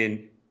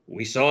 and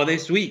we saw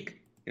this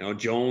week.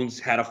 Jones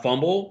had a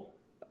fumble,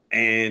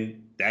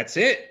 and that's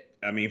it.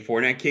 I mean,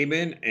 Fournette came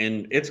in,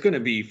 and it's going to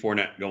be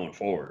Fournette going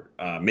forward.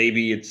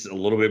 Maybe it's a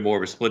little bit more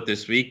of a split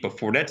this week, but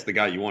Fournette's the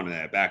guy you want in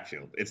that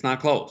backfield. It's not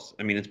close.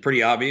 I mean, it's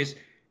pretty obvious.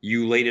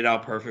 You laid it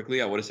out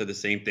perfectly. I would have said the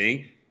same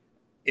thing.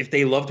 If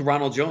they loved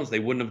Ronald Jones, they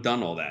wouldn't have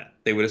done all that.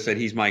 They would have said,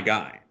 he's my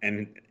guy.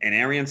 And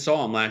Arians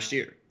saw him last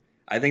year.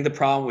 I think the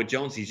problem with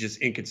Jones, he's just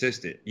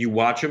inconsistent. You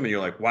watch him, and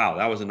you're like, wow,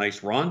 that was a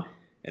nice run.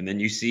 And then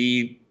you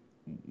see,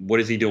 what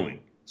is he doing?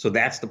 So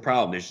that's the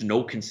problem. There's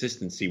no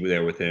consistency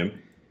there with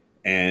him.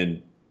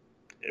 And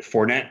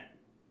Fournette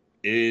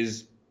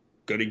is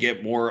going to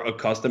get more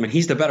accustomed, and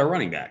he's the better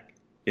running back.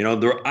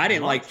 I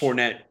didn't like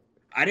Fournette.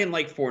 I didn't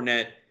like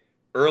Fournette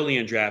early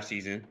in draft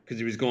season because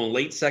he was going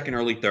late second,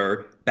 early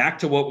third. Back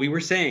to what we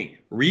were saying.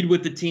 Read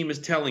what the team is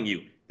telling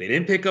you. They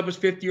didn't pick up his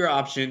fifth-year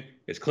option.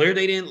 It's clear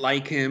they didn't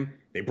like him.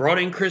 They brought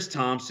in Chris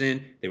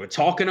Thompson. They were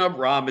talking up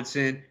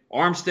Robinson.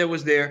 Armstead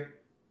was there.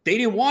 They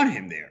didn't want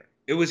him there.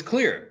 It was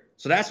clear.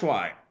 So that's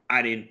why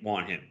I didn't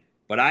want him.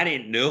 But I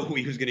didn't know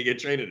he was going to get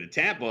traded to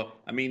Tampa.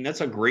 I mean,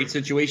 that's a great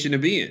situation to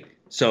be in.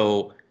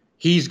 So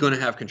he's going to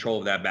have control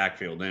of that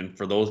backfield. And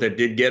for those that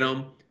did get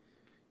him,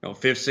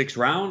 fifth, sixth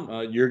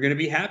round, you're going to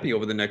be happy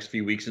over the next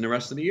few weeks and the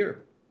rest of the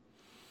year.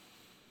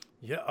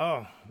 Yeah.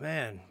 Oh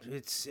man,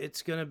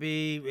 it's gonna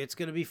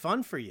be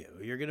fun for you.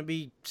 You're gonna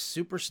be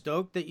super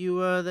stoked that you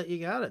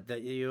got it,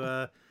 that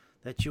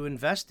you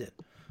invested.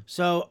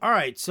 So, all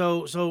right.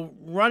 So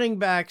running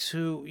backs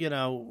who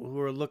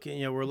are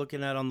looking, we're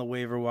looking at on the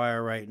waiver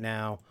wire right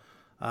now.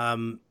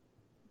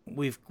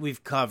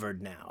 We've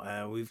covered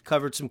now. We've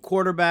covered some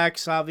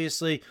quarterbacks,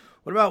 obviously.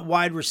 What about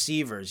wide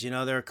receivers? There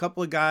are a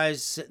couple of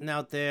guys sitting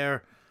out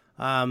there.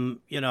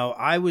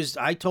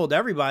 I told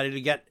everybody to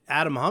get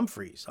Adam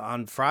Humphries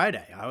on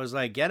Friday. I was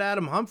like, get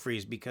Adam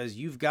Humphries because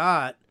you've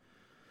got,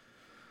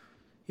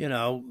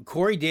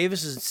 Corey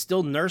Davis is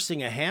still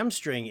nursing a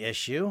hamstring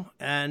issue,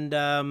 and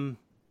and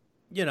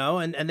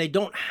they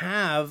don't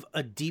have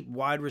a deep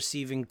wide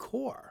receiving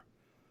core.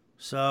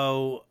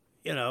 So,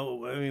 I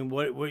mean,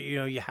 what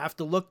you have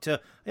to look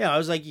to, I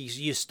was like,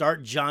 you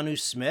start Jonnu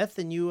Smith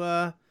and you,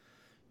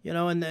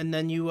 and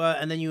then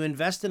you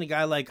invest in a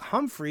guy like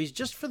Humphries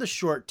just for the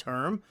short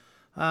term.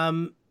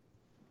 And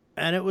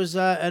it was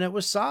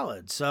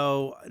solid.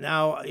 So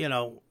now,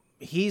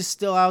 he's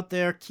still out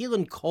there.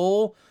 Keelan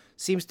Cole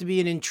seems to be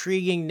an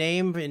intriguing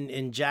name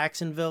in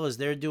Jacksonville as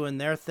they're doing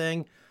their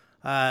thing.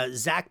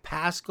 Zach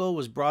Pascal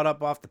was brought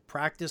up off the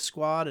practice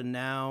squad, and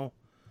now,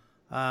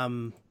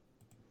 now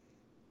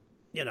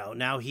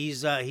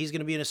he's going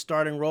to be in a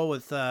starting role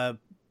with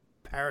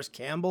Paris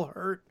Campbell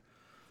hurt.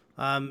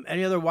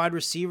 Any other wide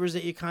receivers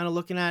that you're kind of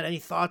looking at? Any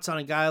thoughts on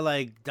a guy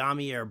like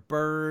Damiere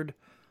Byrd?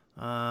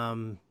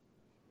 Jalen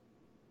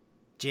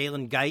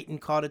Guyton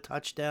caught a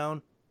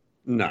touchdown.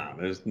 No,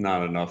 there's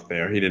not enough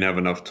there. He didn't have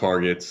enough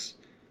targets.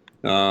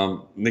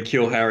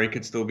 N'Keal Harry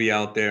could still be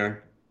out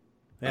there.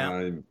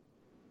 Yeah.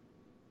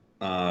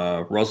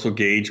 Russell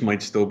Gage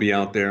might still be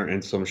out there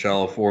in some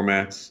shallow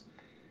formats.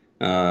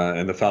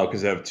 And the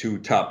Falcons have two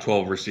top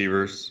 12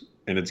 receivers,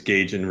 and it's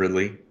Gage and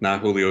Ridley,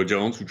 not Julio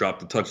Jones, who dropped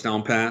the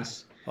touchdown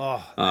pass.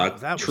 Oh,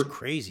 that was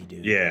crazy,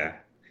 dude. Yeah.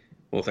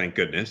 Well, thank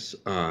goodness,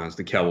 as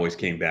the Cowboys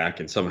came back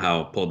and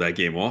somehow pulled that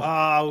game off.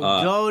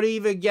 Oh, don't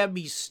even get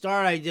me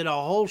started. I did a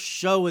whole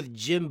show with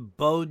Jim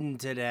Bowden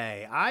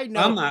today. I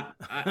know.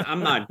 I'm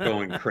not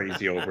going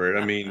crazy over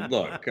it. I mean,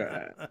 look,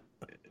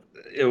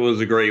 it was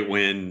a great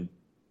win.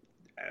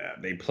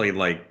 They played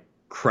like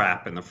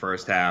crap in the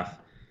first half.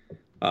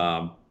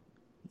 And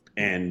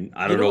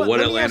I don't know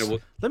what Atlanta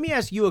was. Let me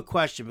ask you a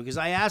question, because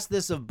I asked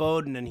this of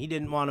Bowden and he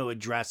didn't want to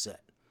address it.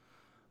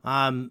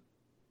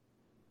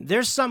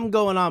 There's something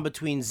going on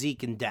between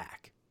Zeke and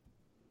Dak.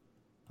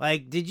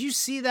 Like, did you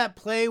see that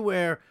play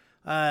where,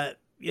 it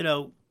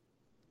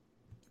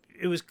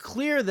was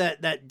clear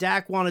that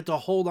Dak wanted to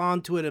hold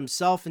on to it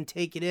himself and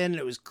take it in, and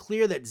it was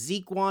clear that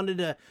Zeke wanted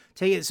to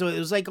take it. So it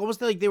was like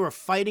almost like they were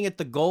fighting at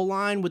the goal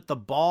line with the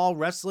ball,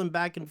 wrestling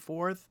back and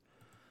forth.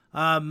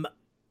 There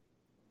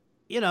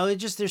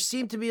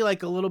seemed to be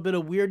like a little bit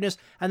of weirdness.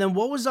 And then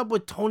what was up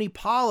with Tony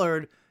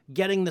Pollard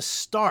getting the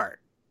start?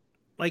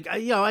 Like,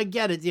 I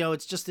get it.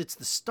 It's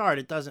the start.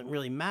 It doesn't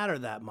really matter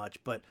that much.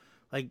 But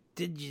like,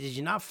 did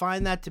you not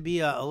find that to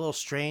be a little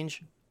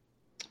strange?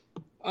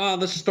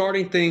 The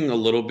starting thing a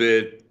little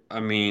bit. I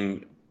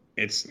mean,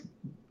 it's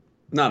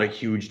not a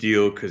huge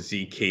deal because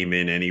he came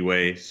in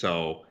anyway.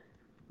 So,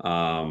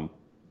 and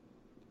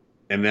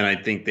then I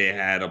think they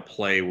had a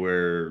play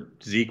where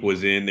Zeke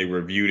was in. They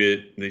reviewed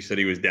it. And they said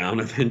he was down,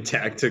 and then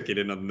Dak took it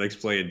in on the next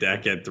play, and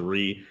Dak had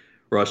 3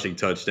 rushing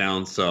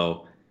touchdowns.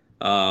 So,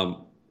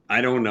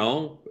 I don't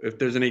know if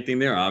there's anything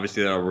there.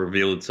 Obviously, that'll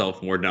reveal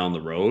itself more down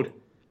the road.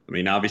 I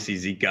mean, obviously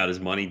Zeke got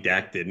his money,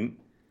 Dak didn't.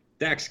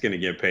 Dak's gonna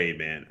get paid,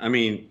 man. I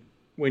mean,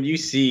 when you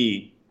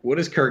see what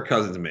does Kirk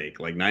Cousins make,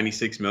 like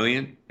 96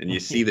 million, and you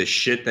see the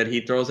shit that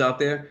he throws out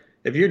there,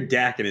 if you're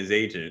Dak and his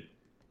agent,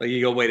 like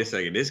you go, wait a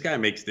second, this guy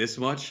makes this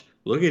much.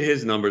 Look at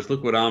his numbers.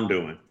 Look what I'm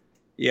doing.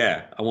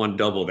 Yeah, I want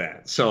double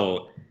that.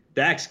 So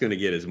Dak's gonna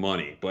get his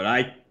money,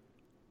 but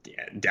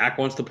Dak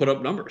wants to put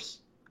up numbers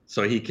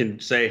so he can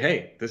say,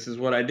 hey, this is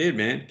what I did,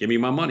 man. Give me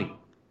my money.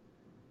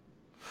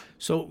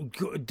 So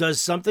does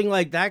something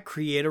like that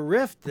create a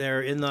rift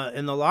there in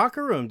the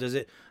locker room? Does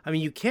it? I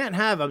mean, you can't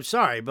have. I'm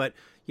sorry, but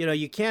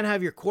you can't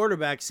have your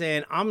quarterback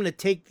saying, I'm going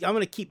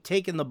to keep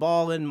taking the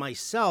ball in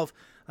myself.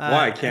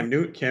 Why? Cam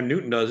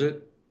Newton does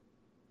it.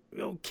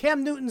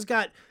 Cam Newton's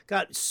got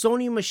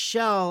Sony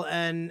Michel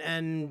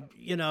and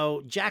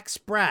Jack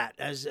Spratt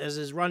as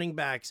his running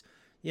backs.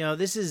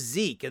 This is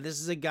Zeke, and this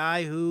is a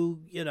guy who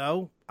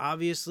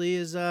obviously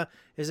is a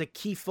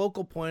key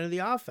focal point of the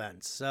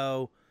offense.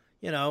 So.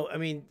 I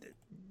mean,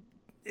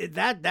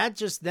 that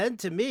just then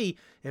to me,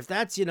 if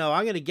that's, I'm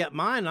going to get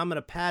mine, I'm going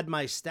to pad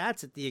my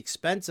stats at the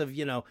expense of,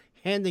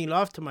 handing it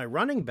off to my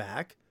running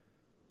back,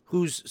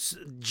 whose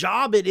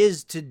job it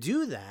is to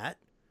do that,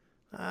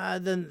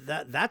 then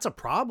that's a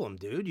problem,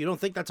 dude. You don't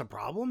think that's a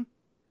problem?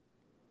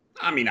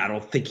 I mean, I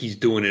don't think he's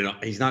doing it.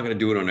 He's not going to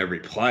do it on every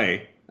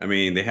play. I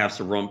mean, they have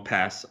some run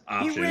pass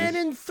options. He ran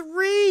in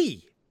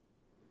 3.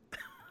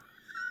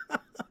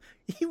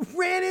 He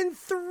ran in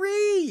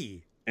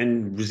 3.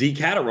 And Zeke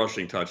had a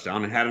rushing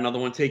touchdown and had another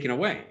one taken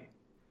away.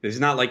 It's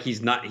not like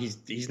he's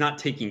not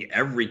taking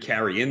every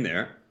carry in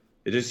there.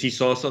 It just they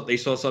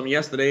saw something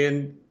yesterday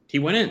and he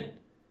went in.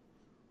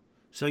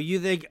 So you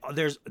think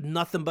there's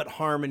nothing but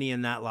harmony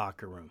in that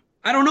locker room?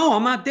 I don't know.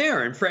 I'm not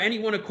there, and for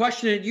anyone to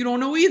question it, you don't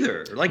know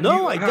either. I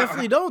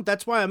definitely don't.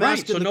 That's why I'm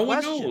asking. So no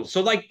one knows.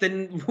 So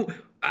then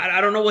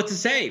I don't know what to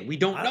say. We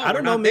don't know. I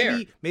don't know.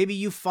 Maybe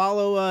you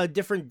follow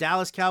different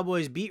Dallas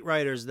Cowboys beat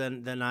writers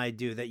than I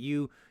do. That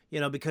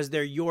because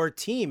they're your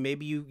team,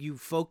 maybe you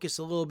focus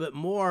a little bit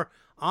more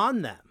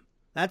on them.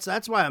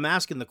 That's why I'm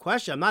asking the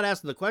question. I'm not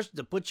asking the question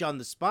to put you on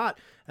the spot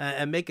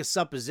and make a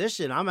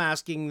supposition. I'm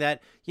asking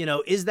that,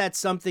 is that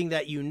something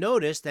that you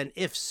noticed? And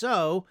if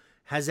so,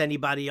 has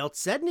anybody else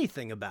said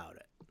anything about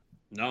it?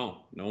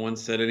 No one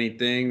said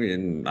anything,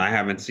 and I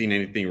haven't seen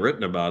anything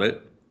written about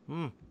it.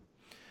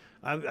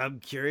 I'm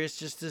curious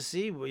just to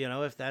see,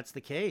 if that's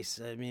the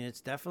case. I mean,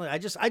 it's definitely, I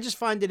just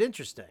find it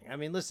interesting. I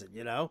mean, listen,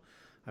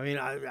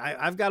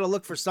 I've got to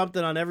look for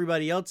something on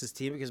everybody else's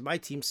team because my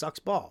team sucks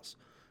balls.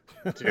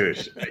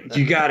 Dude,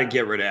 you got to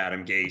get rid of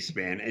Adam Gase,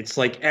 man. It's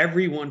like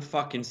everyone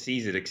fucking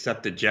sees it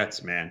except the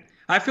Jets, man.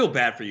 I feel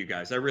bad for you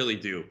guys. I really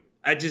do.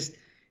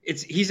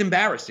 He's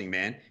embarrassing,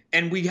 man.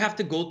 And we have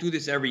to go through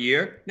this every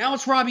year. Now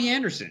it's Robbie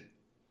Anderson.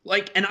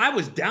 And I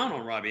was down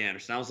on Robbie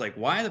Anderson. I was like,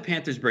 why are the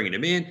Panthers bringing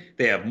him in?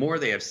 They have more.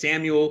 They have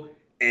Samuel.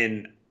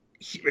 And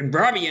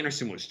Robbie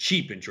Anderson was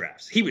cheap in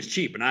drafts. He was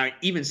cheap. And I'd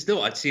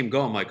see him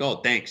go. I'm like, oh,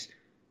 thanks.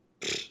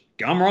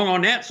 I'm wrong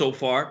on that so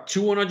far.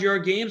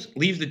 200-yard games,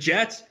 leaves the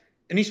Jets,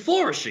 and he's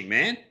flourishing,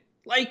 man.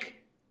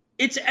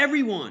 It's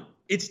everyone.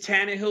 It's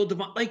Tannehill,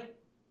 Devon.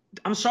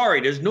 I'm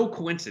sorry, there's no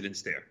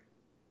coincidence there.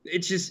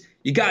 It's just,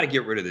 you got to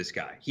get rid of this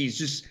guy. He's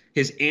just,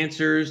 his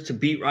answers to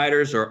beat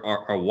writers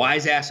are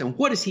wise ass. And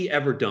what has he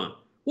ever done?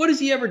 What has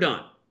he ever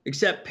done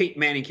except Peyton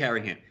Manning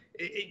carrying him?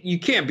 You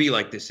can't be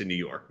like this in New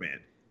York, man.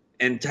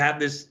 And to have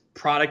this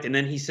product, and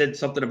then he said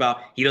something about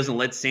he doesn't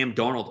let Sam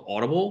Darnold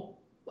audible.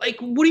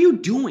 What are you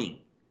doing?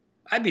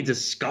 I'd be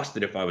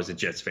disgusted if I was a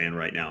Jets fan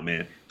right now,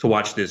 man, to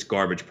watch this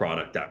garbage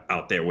product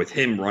out there with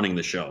him running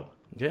the show.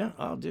 Yeah.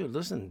 Oh, dude,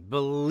 listen,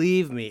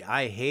 believe me,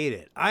 I hate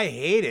it. I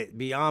hate it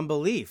beyond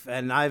belief.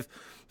 And I've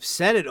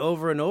said it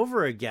over and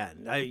over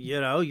again.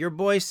 Your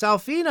boy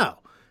Salfino,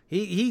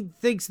 he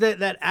thinks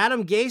that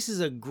Adam Gase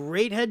is a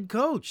great head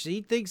coach.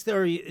 He thinks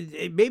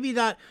maybe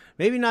not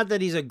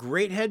that he's a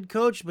great head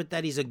coach, but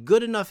that he's a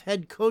good enough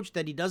head coach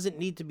that he doesn't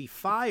need to be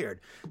fired.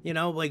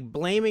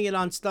 Blaming it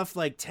on stuff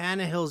like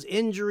Tannehill's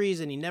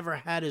injuries and he never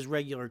had his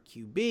regular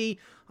QB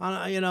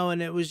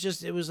and it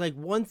was like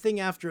one thing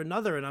after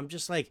another. And I'm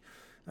just like,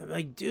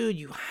 dude,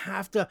 you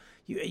have to,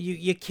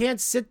 you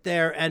can't sit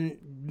there and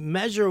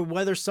measure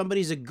whether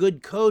somebody's a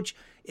good coach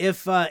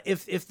if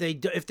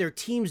their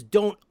teams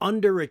don't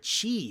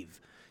underachieve.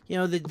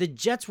 The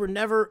Jets were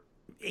never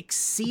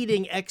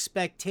exceeding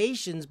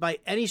expectations by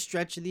any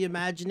stretch of the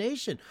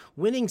imagination.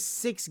 Winning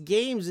 6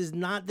 games is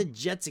not the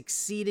Jets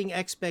exceeding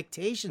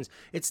expectations.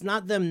 It's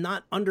not them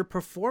not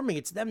underperforming.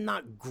 It's them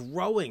not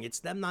growing. It's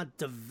them not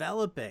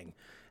developing.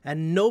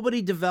 And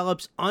nobody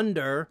develops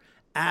under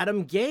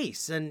Adam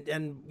Gase. And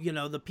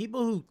the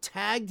people who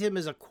tagged him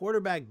as a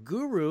quarterback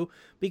guru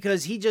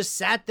because he just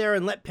sat there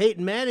and let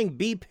Peyton Manning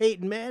be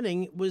Peyton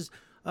Manning was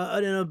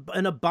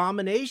an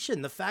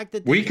abomination. The fact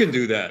that we can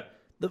do that.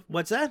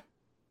 What's that?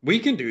 We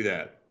can do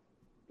that.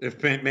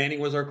 If Manning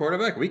was our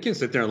quarterback, we can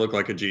sit there and look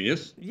like a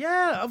genius.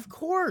 Yeah, of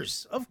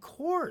course.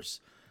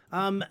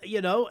 And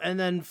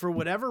then for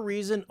whatever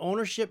reason,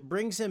 ownership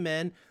brings him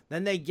in.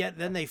 Then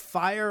they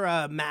fire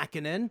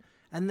Makinen,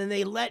 and then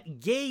they let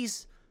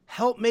Gase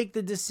help make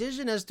the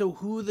decision as to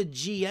who the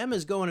GM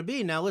is going to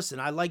be. Now, listen,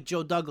 I like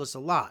Joe Douglas a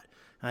lot.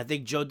 I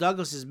think Joe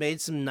Douglas has made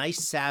some nice,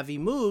 savvy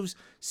moves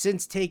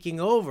since taking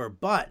over.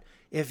 But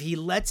if he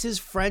lets his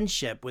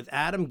friendship with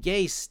Adam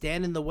Gase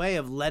stand in the way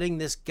of letting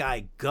this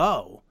guy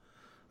go,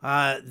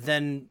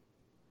 then,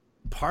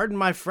 pardon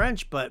my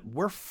French, but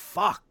we're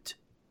fucked.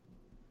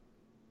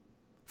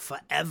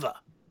 Forever.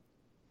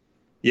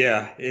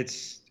 Yeah,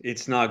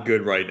 it's not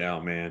good right now,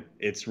 man.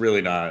 It's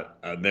really not.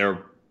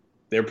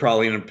 They're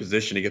probably in a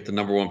position to get the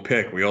number 1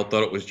 pick. We all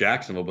thought it was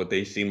Jacksonville, but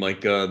they seem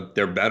like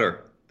they're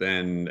better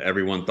than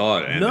everyone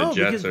thought. And no, the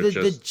Jets because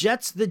are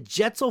the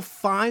Jets will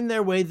find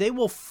their way. They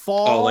will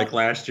fall. Oh, like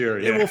last year.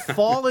 They Yeah.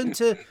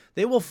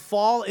 will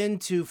fall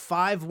into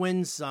 5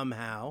 wins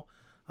somehow.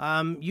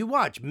 You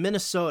watch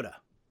Minnesota.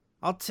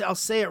 I'll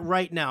say it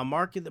right now.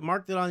 Mark it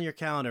on your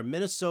calendar.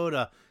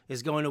 Minnesota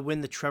is going to win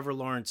the Trevor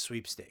Lawrence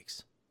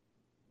sweepstakes.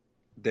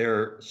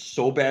 They're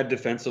so bad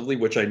defensively,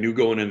 which I knew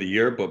going into the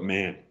year, but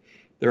man,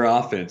 their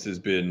offense has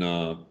been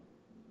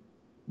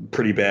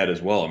pretty bad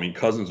as well. I mean,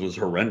 Cousins was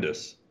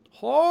horrendous.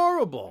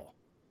 Horrible.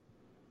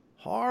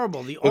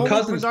 But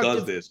Cousins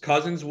does this.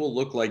 Cousins will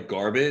look like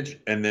garbage,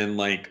 and then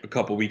like a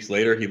couple weeks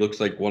later, he looks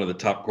like one of the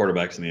top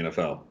quarterbacks in the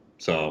NFL.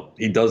 So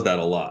he does that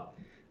a lot.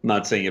 I'm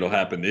not saying it'll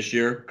happen this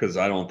year because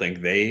I don't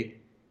think they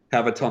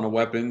have a ton of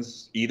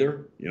weapons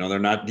either. They're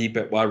not deep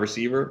at wide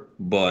receiver,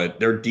 but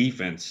their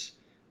defense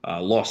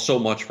lost so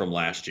much from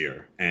last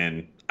year.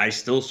 And I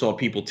still saw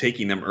people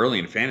taking them early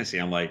in fantasy.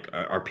 I'm like,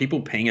 are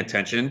people paying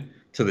attention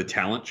to the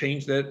talent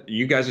change that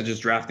you guys are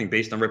just drafting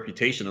based on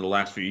reputation in the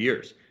last few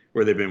years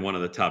where they've been one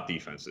of the top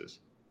defenses?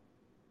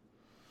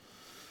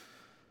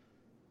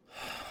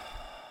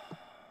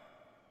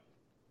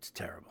 It's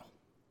terrible.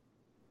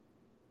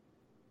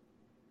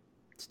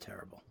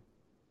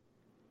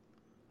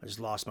 I just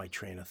lost my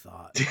train of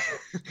thought.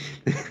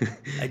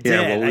 I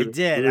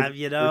did.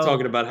 We're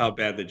talking about how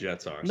bad the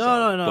Jets are. No.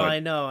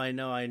 I know.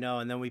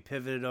 And then we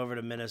pivoted over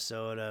to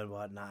Minnesota and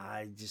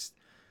whatnot.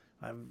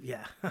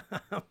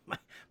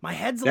 My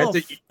head's a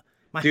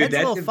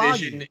little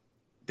foggy.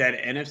 That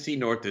NFC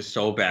North is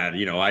so bad.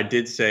 I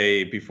did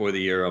say before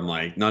the year, I'm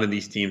like, none of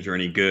these teams are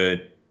any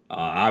good.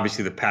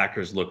 Obviously, the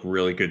Packers look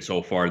really good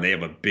so far. They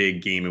have a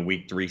big game in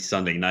Week 3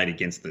 Sunday night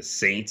against the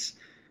Saints,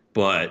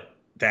 but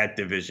that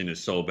division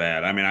is so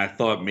bad. I mean, I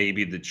thought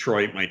maybe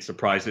Detroit might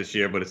surprise this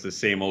year, but it's the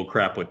same old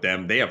crap with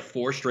them. They have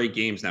 4 straight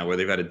games now where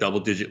they've had a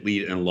double-digit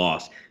lead and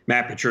lost.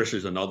 Matt Patricia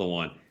is another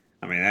one.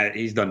 I mean,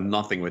 he's done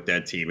nothing with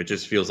that team. It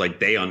just feels like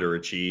they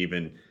underachieve,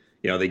 and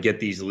they get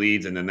these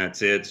leads, and then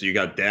that's it. So you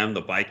got them.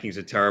 The Vikings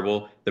are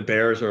terrible. The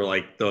Bears are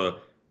like the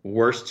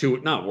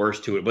not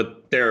worst to it,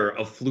 but they're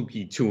a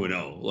fluky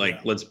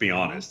 2-0. Let's be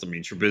honest. I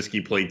mean,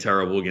 Trubisky played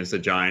terrible against the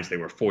Giants. They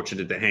were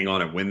fortunate to hang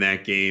on and win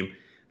that game.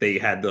 They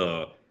had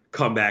the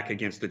comeback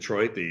against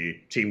Detroit, the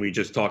team we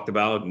just talked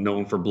about,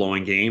 known for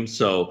blowing games.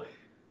 So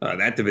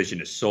that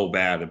division is so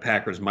bad. The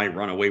Packers might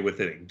run away with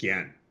it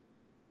again.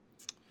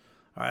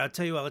 All right, I'll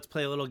tell you what. Let's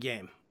play a little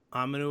game.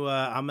 I'm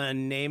gonna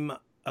name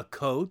a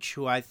coach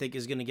who I think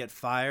is going to get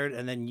fired,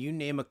 and then you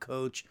name a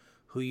coach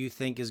who you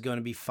think is going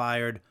to be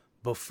fired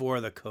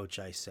before the coach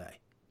I say.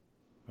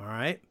 All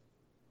right?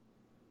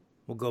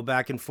 We'll go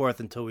back and forth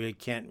until we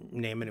can't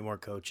name any more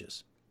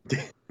coaches.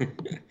 All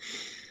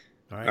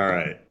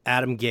right.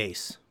 Adam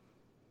Gase.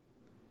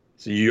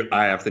 So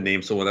I have to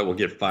name someone that will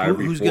get fired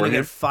before him? Who's going to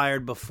get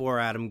fired before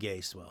Adam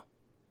Gase will?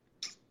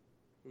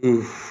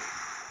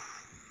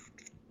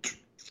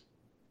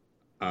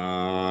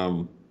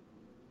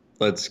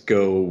 Let's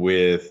go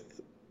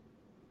with.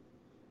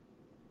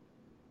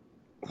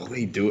 Will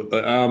they do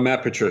it?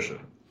 Matt Patricia.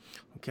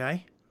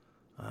 Okay.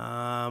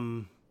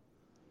 Adam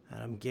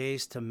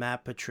Gase to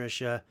Matt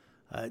Patricia.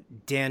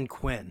 Dan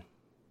Quinn.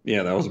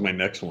 Yeah, that was my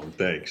next one.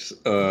 Thanks.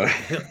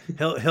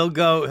 He'll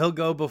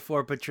go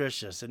before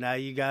Patricia. So now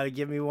you got to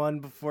give me one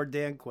before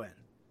Dan Quinn.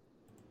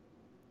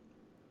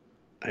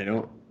 I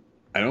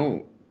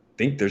don't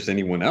think there's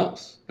anyone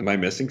else. Am I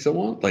missing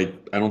someone? I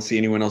don't see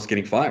anyone else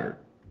getting fired.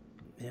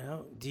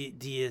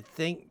 Do you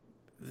think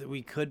that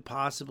we could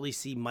possibly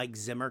see Mike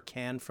Zimmer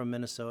canned from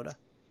Minnesota?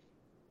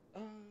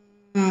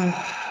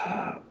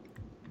 I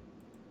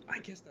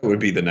guess that would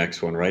be the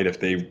next one, right?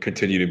 If they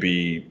continue to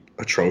be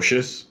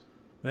atrocious.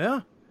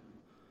 Yeah.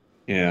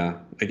 Yeah,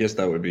 I guess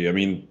that would be. I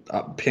mean,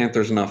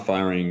 Panthers not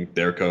firing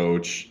their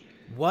coach.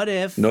 What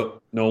if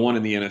no one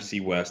in the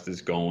NFC West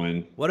is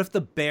going? What if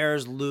the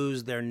Bears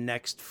lose their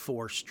next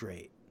 4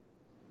 straight?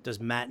 Does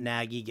Matt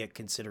Nagy get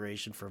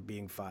consideration for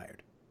being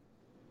fired?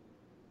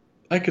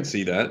 I could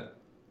see that.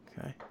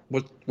 Okay.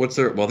 What's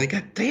their? Well, they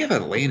have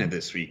Atlanta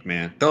this week,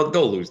 man. They'll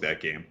lose that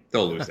game.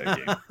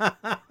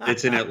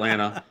 It's in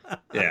Atlanta.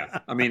 Yeah,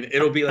 I mean,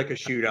 it'll be like a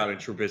shootout, and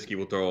Trubisky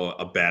will throw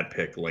a bad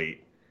pick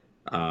late.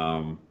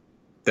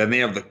 Then they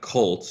have the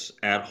Colts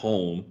at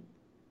home,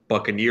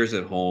 Buccaneers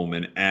at home,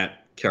 and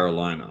at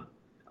Carolina.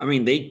 I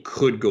mean, they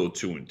could go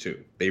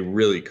 2-2. They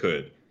really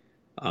could.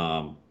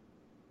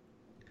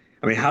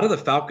 I mean, how do the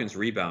Falcons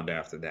rebound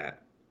after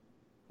that?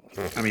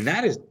 I mean,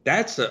 that is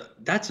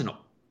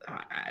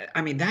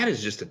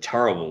just a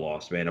terrible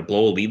loss, man. To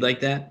blow a lead like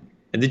that.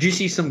 And did you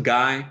see some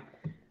guy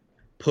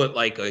put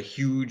like a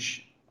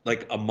huge,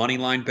 like a money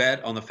line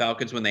bet on the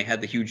Falcons when they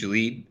had the huge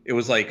lead? It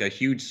was like a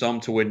huge sum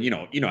to win. You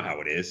know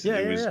how it is.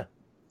 Yeah.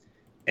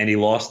 And he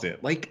lost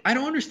it. Like, I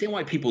don't understand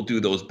why people do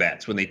those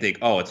bets when they think,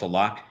 oh, it's a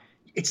lock.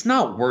 It's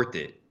not worth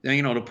it.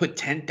 To put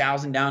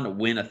 10,000 down to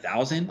win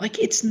 1,000, like,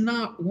 it's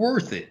not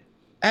worth it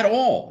at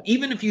all.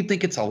 Even if you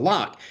think it's a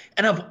lock.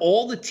 And of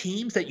all the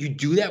teams that you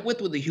do that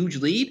with a huge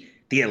lead,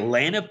 the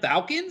Atlanta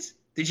Falcons,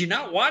 did you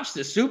not watch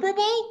the Super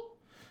Bowl?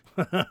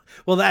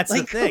 Well, that's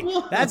the thing.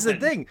 That's the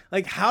thing.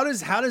 Like, how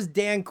does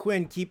Dan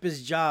Quinn keep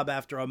his job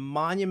after a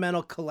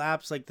monumental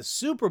collapse like the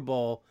Super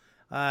Bowl,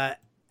 and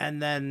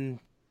then,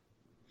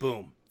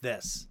 boom,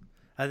 this?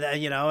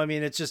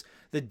 It's just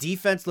the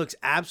defense looks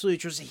absolutely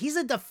atrocious. He's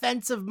a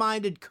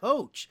defensive-minded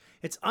coach.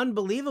 It's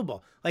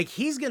unbelievable. Like,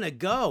 he's gonna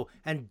go,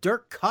 and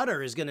Dirk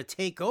Cutter is gonna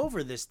take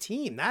over this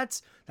team.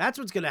 That's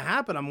what's gonna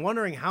happen. I'm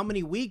wondering how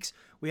many weeks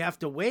we have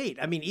to wait.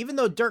 I mean, even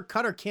though Dirk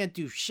Cutter can't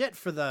do shit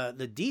for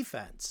the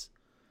defense.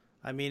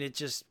 I mean, it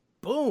just,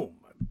 boom,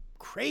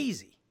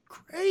 crazy.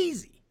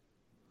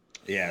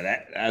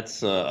 Yeah,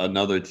 that's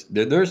another.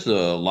 There's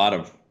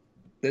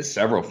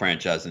several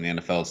franchises in the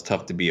NFL it's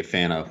tough to be a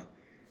fan of.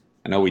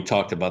 I know we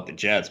talked about the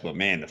Jets, but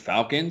man, the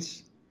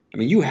Falcons. I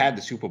mean, you had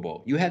the Super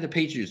Bowl. You had the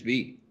Patriots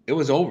beat. It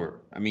was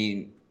over. I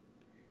mean,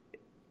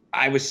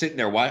 I was sitting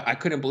there. I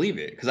couldn't believe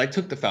it because I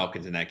took the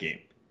Falcons in that game,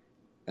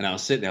 and I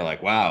was sitting there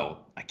like, wow,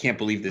 I can't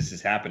believe this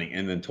is happening.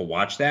 And then to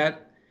watch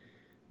that,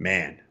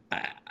 man.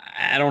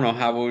 I don't know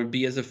how I would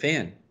be as a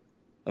fan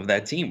of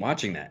that team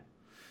watching that.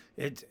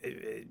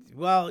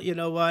 Well, you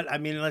know what? I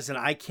mean, listen,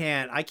 I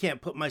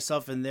can't put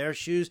myself in their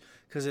shoes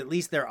because at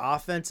least their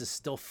offense is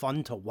still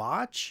fun to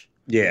watch.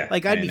 Yeah.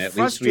 Like, I'd be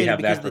frustrated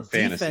because the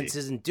defense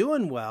isn't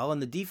doing well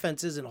and the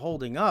defense isn't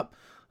holding up.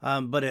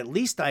 But at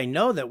least I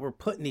know that we're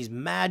putting these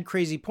mad,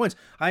 crazy points.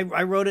 I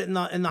wrote it in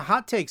the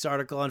Hot Takes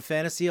article on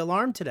Fantasy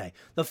Alarm today.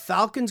 The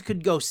Falcons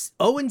could go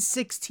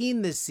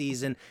 0-16 this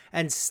season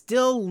and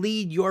still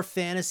lead your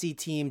fantasy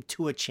team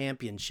to a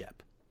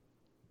championship.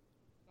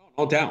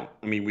 No doubt.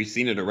 I mean, we've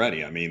seen it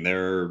already. I mean,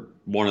 they're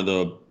one of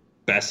the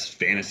best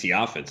fantasy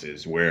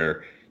offenses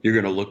where you're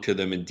going to look to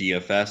them in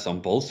DFS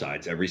on both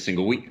sides every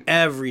single week.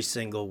 Every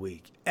single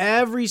week.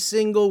 I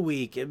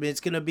mean, it's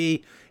going to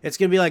be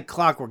like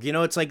clockwork.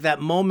 It's like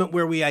that moment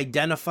where we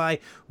identify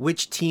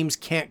which teams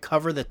can't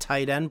cover the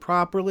tight end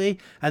properly,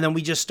 and then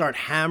we just start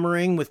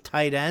hammering with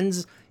tight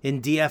ends in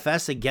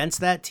DFS against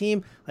that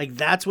team. Like,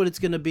 that's what it's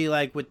going to be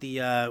like with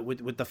the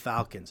with the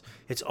Falcons.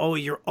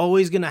 You're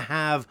always going to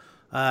have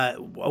a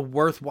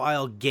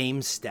worthwhile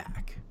game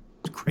stack.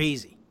 It's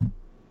crazy.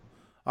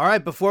 All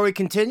right, before we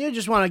continue,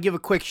 just want to give a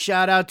quick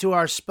shout out to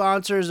our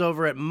sponsors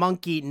over at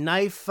Monkey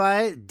Knife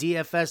Fight,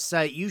 DFS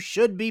site you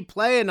should be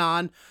playing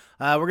on.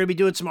 We're going to be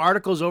doing some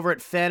articles over at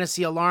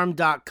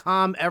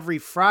fantasyalarm.com every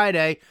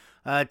Friday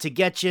to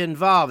get you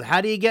involved.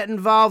 How do you get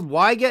involved?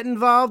 Why get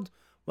involved?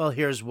 Well,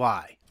 here's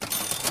why.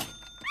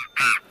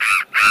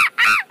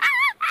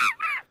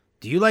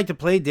 Do you like to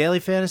play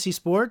daily fantasy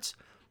sports?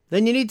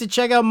 Then you need to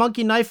check out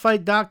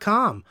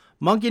monkeyknifefight.com.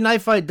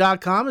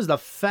 monkeyknifefight.com is the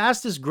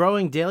fastest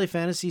growing daily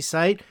fantasy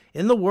site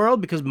in the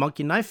world because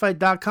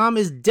monkeyknifefight.com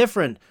is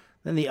different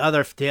than the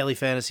other daily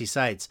fantasy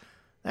sites.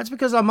 That's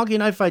because on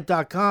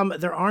monkeyknifefight.com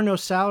there are no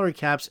salary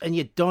caps and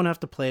you don't have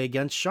to play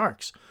against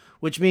sharks,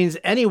 which means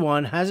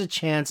anyone has a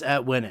chance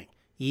at winning.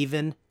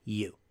 Even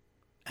you,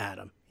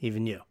 Adam,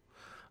 even you.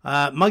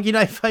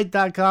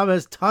 monkeyknifefight.com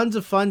has tons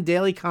of fun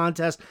daily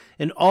contests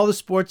in all the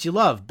sports you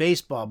love: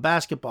 baseball,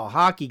 basketball,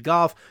 hockey,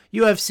 golf,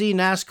 UFC,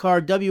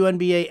 NASCAR,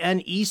 WNBA,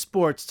 and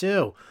esports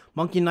too.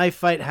 Monkey Knife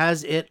Fight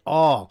has it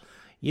all.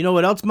 You know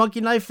what else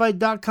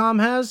monkeyknifefight.com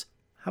has?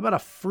 How about a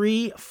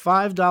free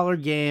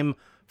 $5 game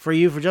for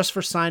you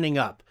for signing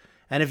up?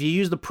 And if you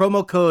use the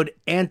promo code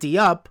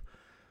ANTEUP,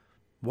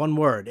 one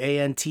word,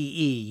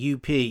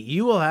 ANTEUP,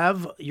 you will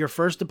have your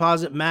first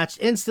deposit matched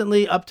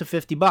instantly up to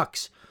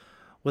 $50.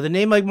 With a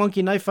name like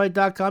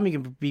monkeyknifefight.com, you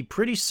can be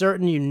pretty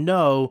certain you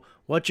know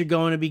what you're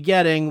going to be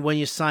getting when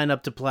you sign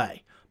up to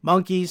play.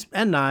 Monkeys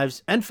and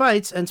knives and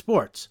fights and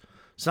sports.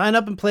 Sign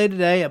up and play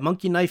today at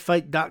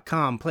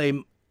monkeyknifefight.com.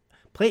 Play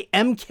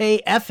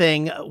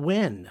MKFing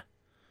win.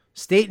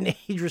 State and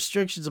age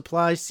restrictions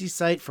apply. See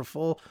site for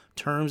full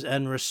terms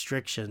and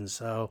restrictions.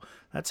 So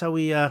that's how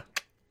we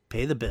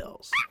pay the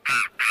bills.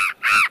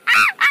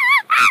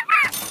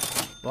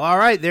 Well, all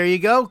right, there you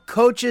go.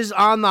 Coaches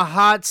on the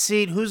hot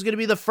seat. Who's going to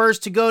be the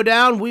first to go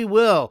down? We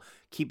will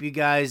keep you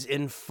guys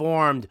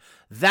informed.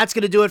 That's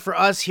going to do it for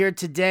us here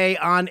today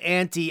on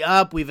Ante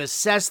Up. We've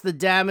assessed the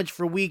damage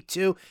for week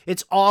 2.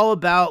 It's all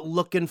about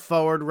looking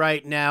forward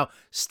right now.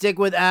 Stick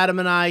with Adam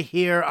and I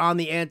here on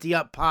the Ante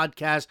Up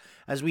podcast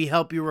as we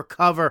help you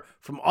recover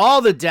from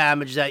all the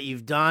damage that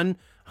you've done.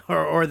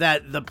 Or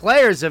that the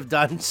players have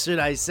done, should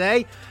I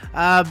say.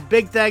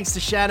 Big thanks to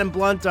Shannon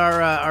Blunt,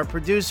 our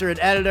producer and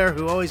editor,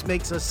 who always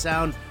makes us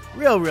sound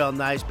Real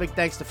nice. Big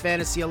thanks to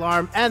Fantasy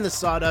Alarm and the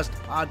Sawdust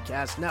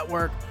Podcast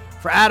Network.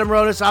 For Adam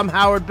Rodas, I'm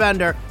Howard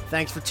Bender.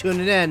 Thanks for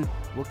tuning in.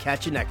 We'll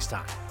catch you next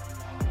time.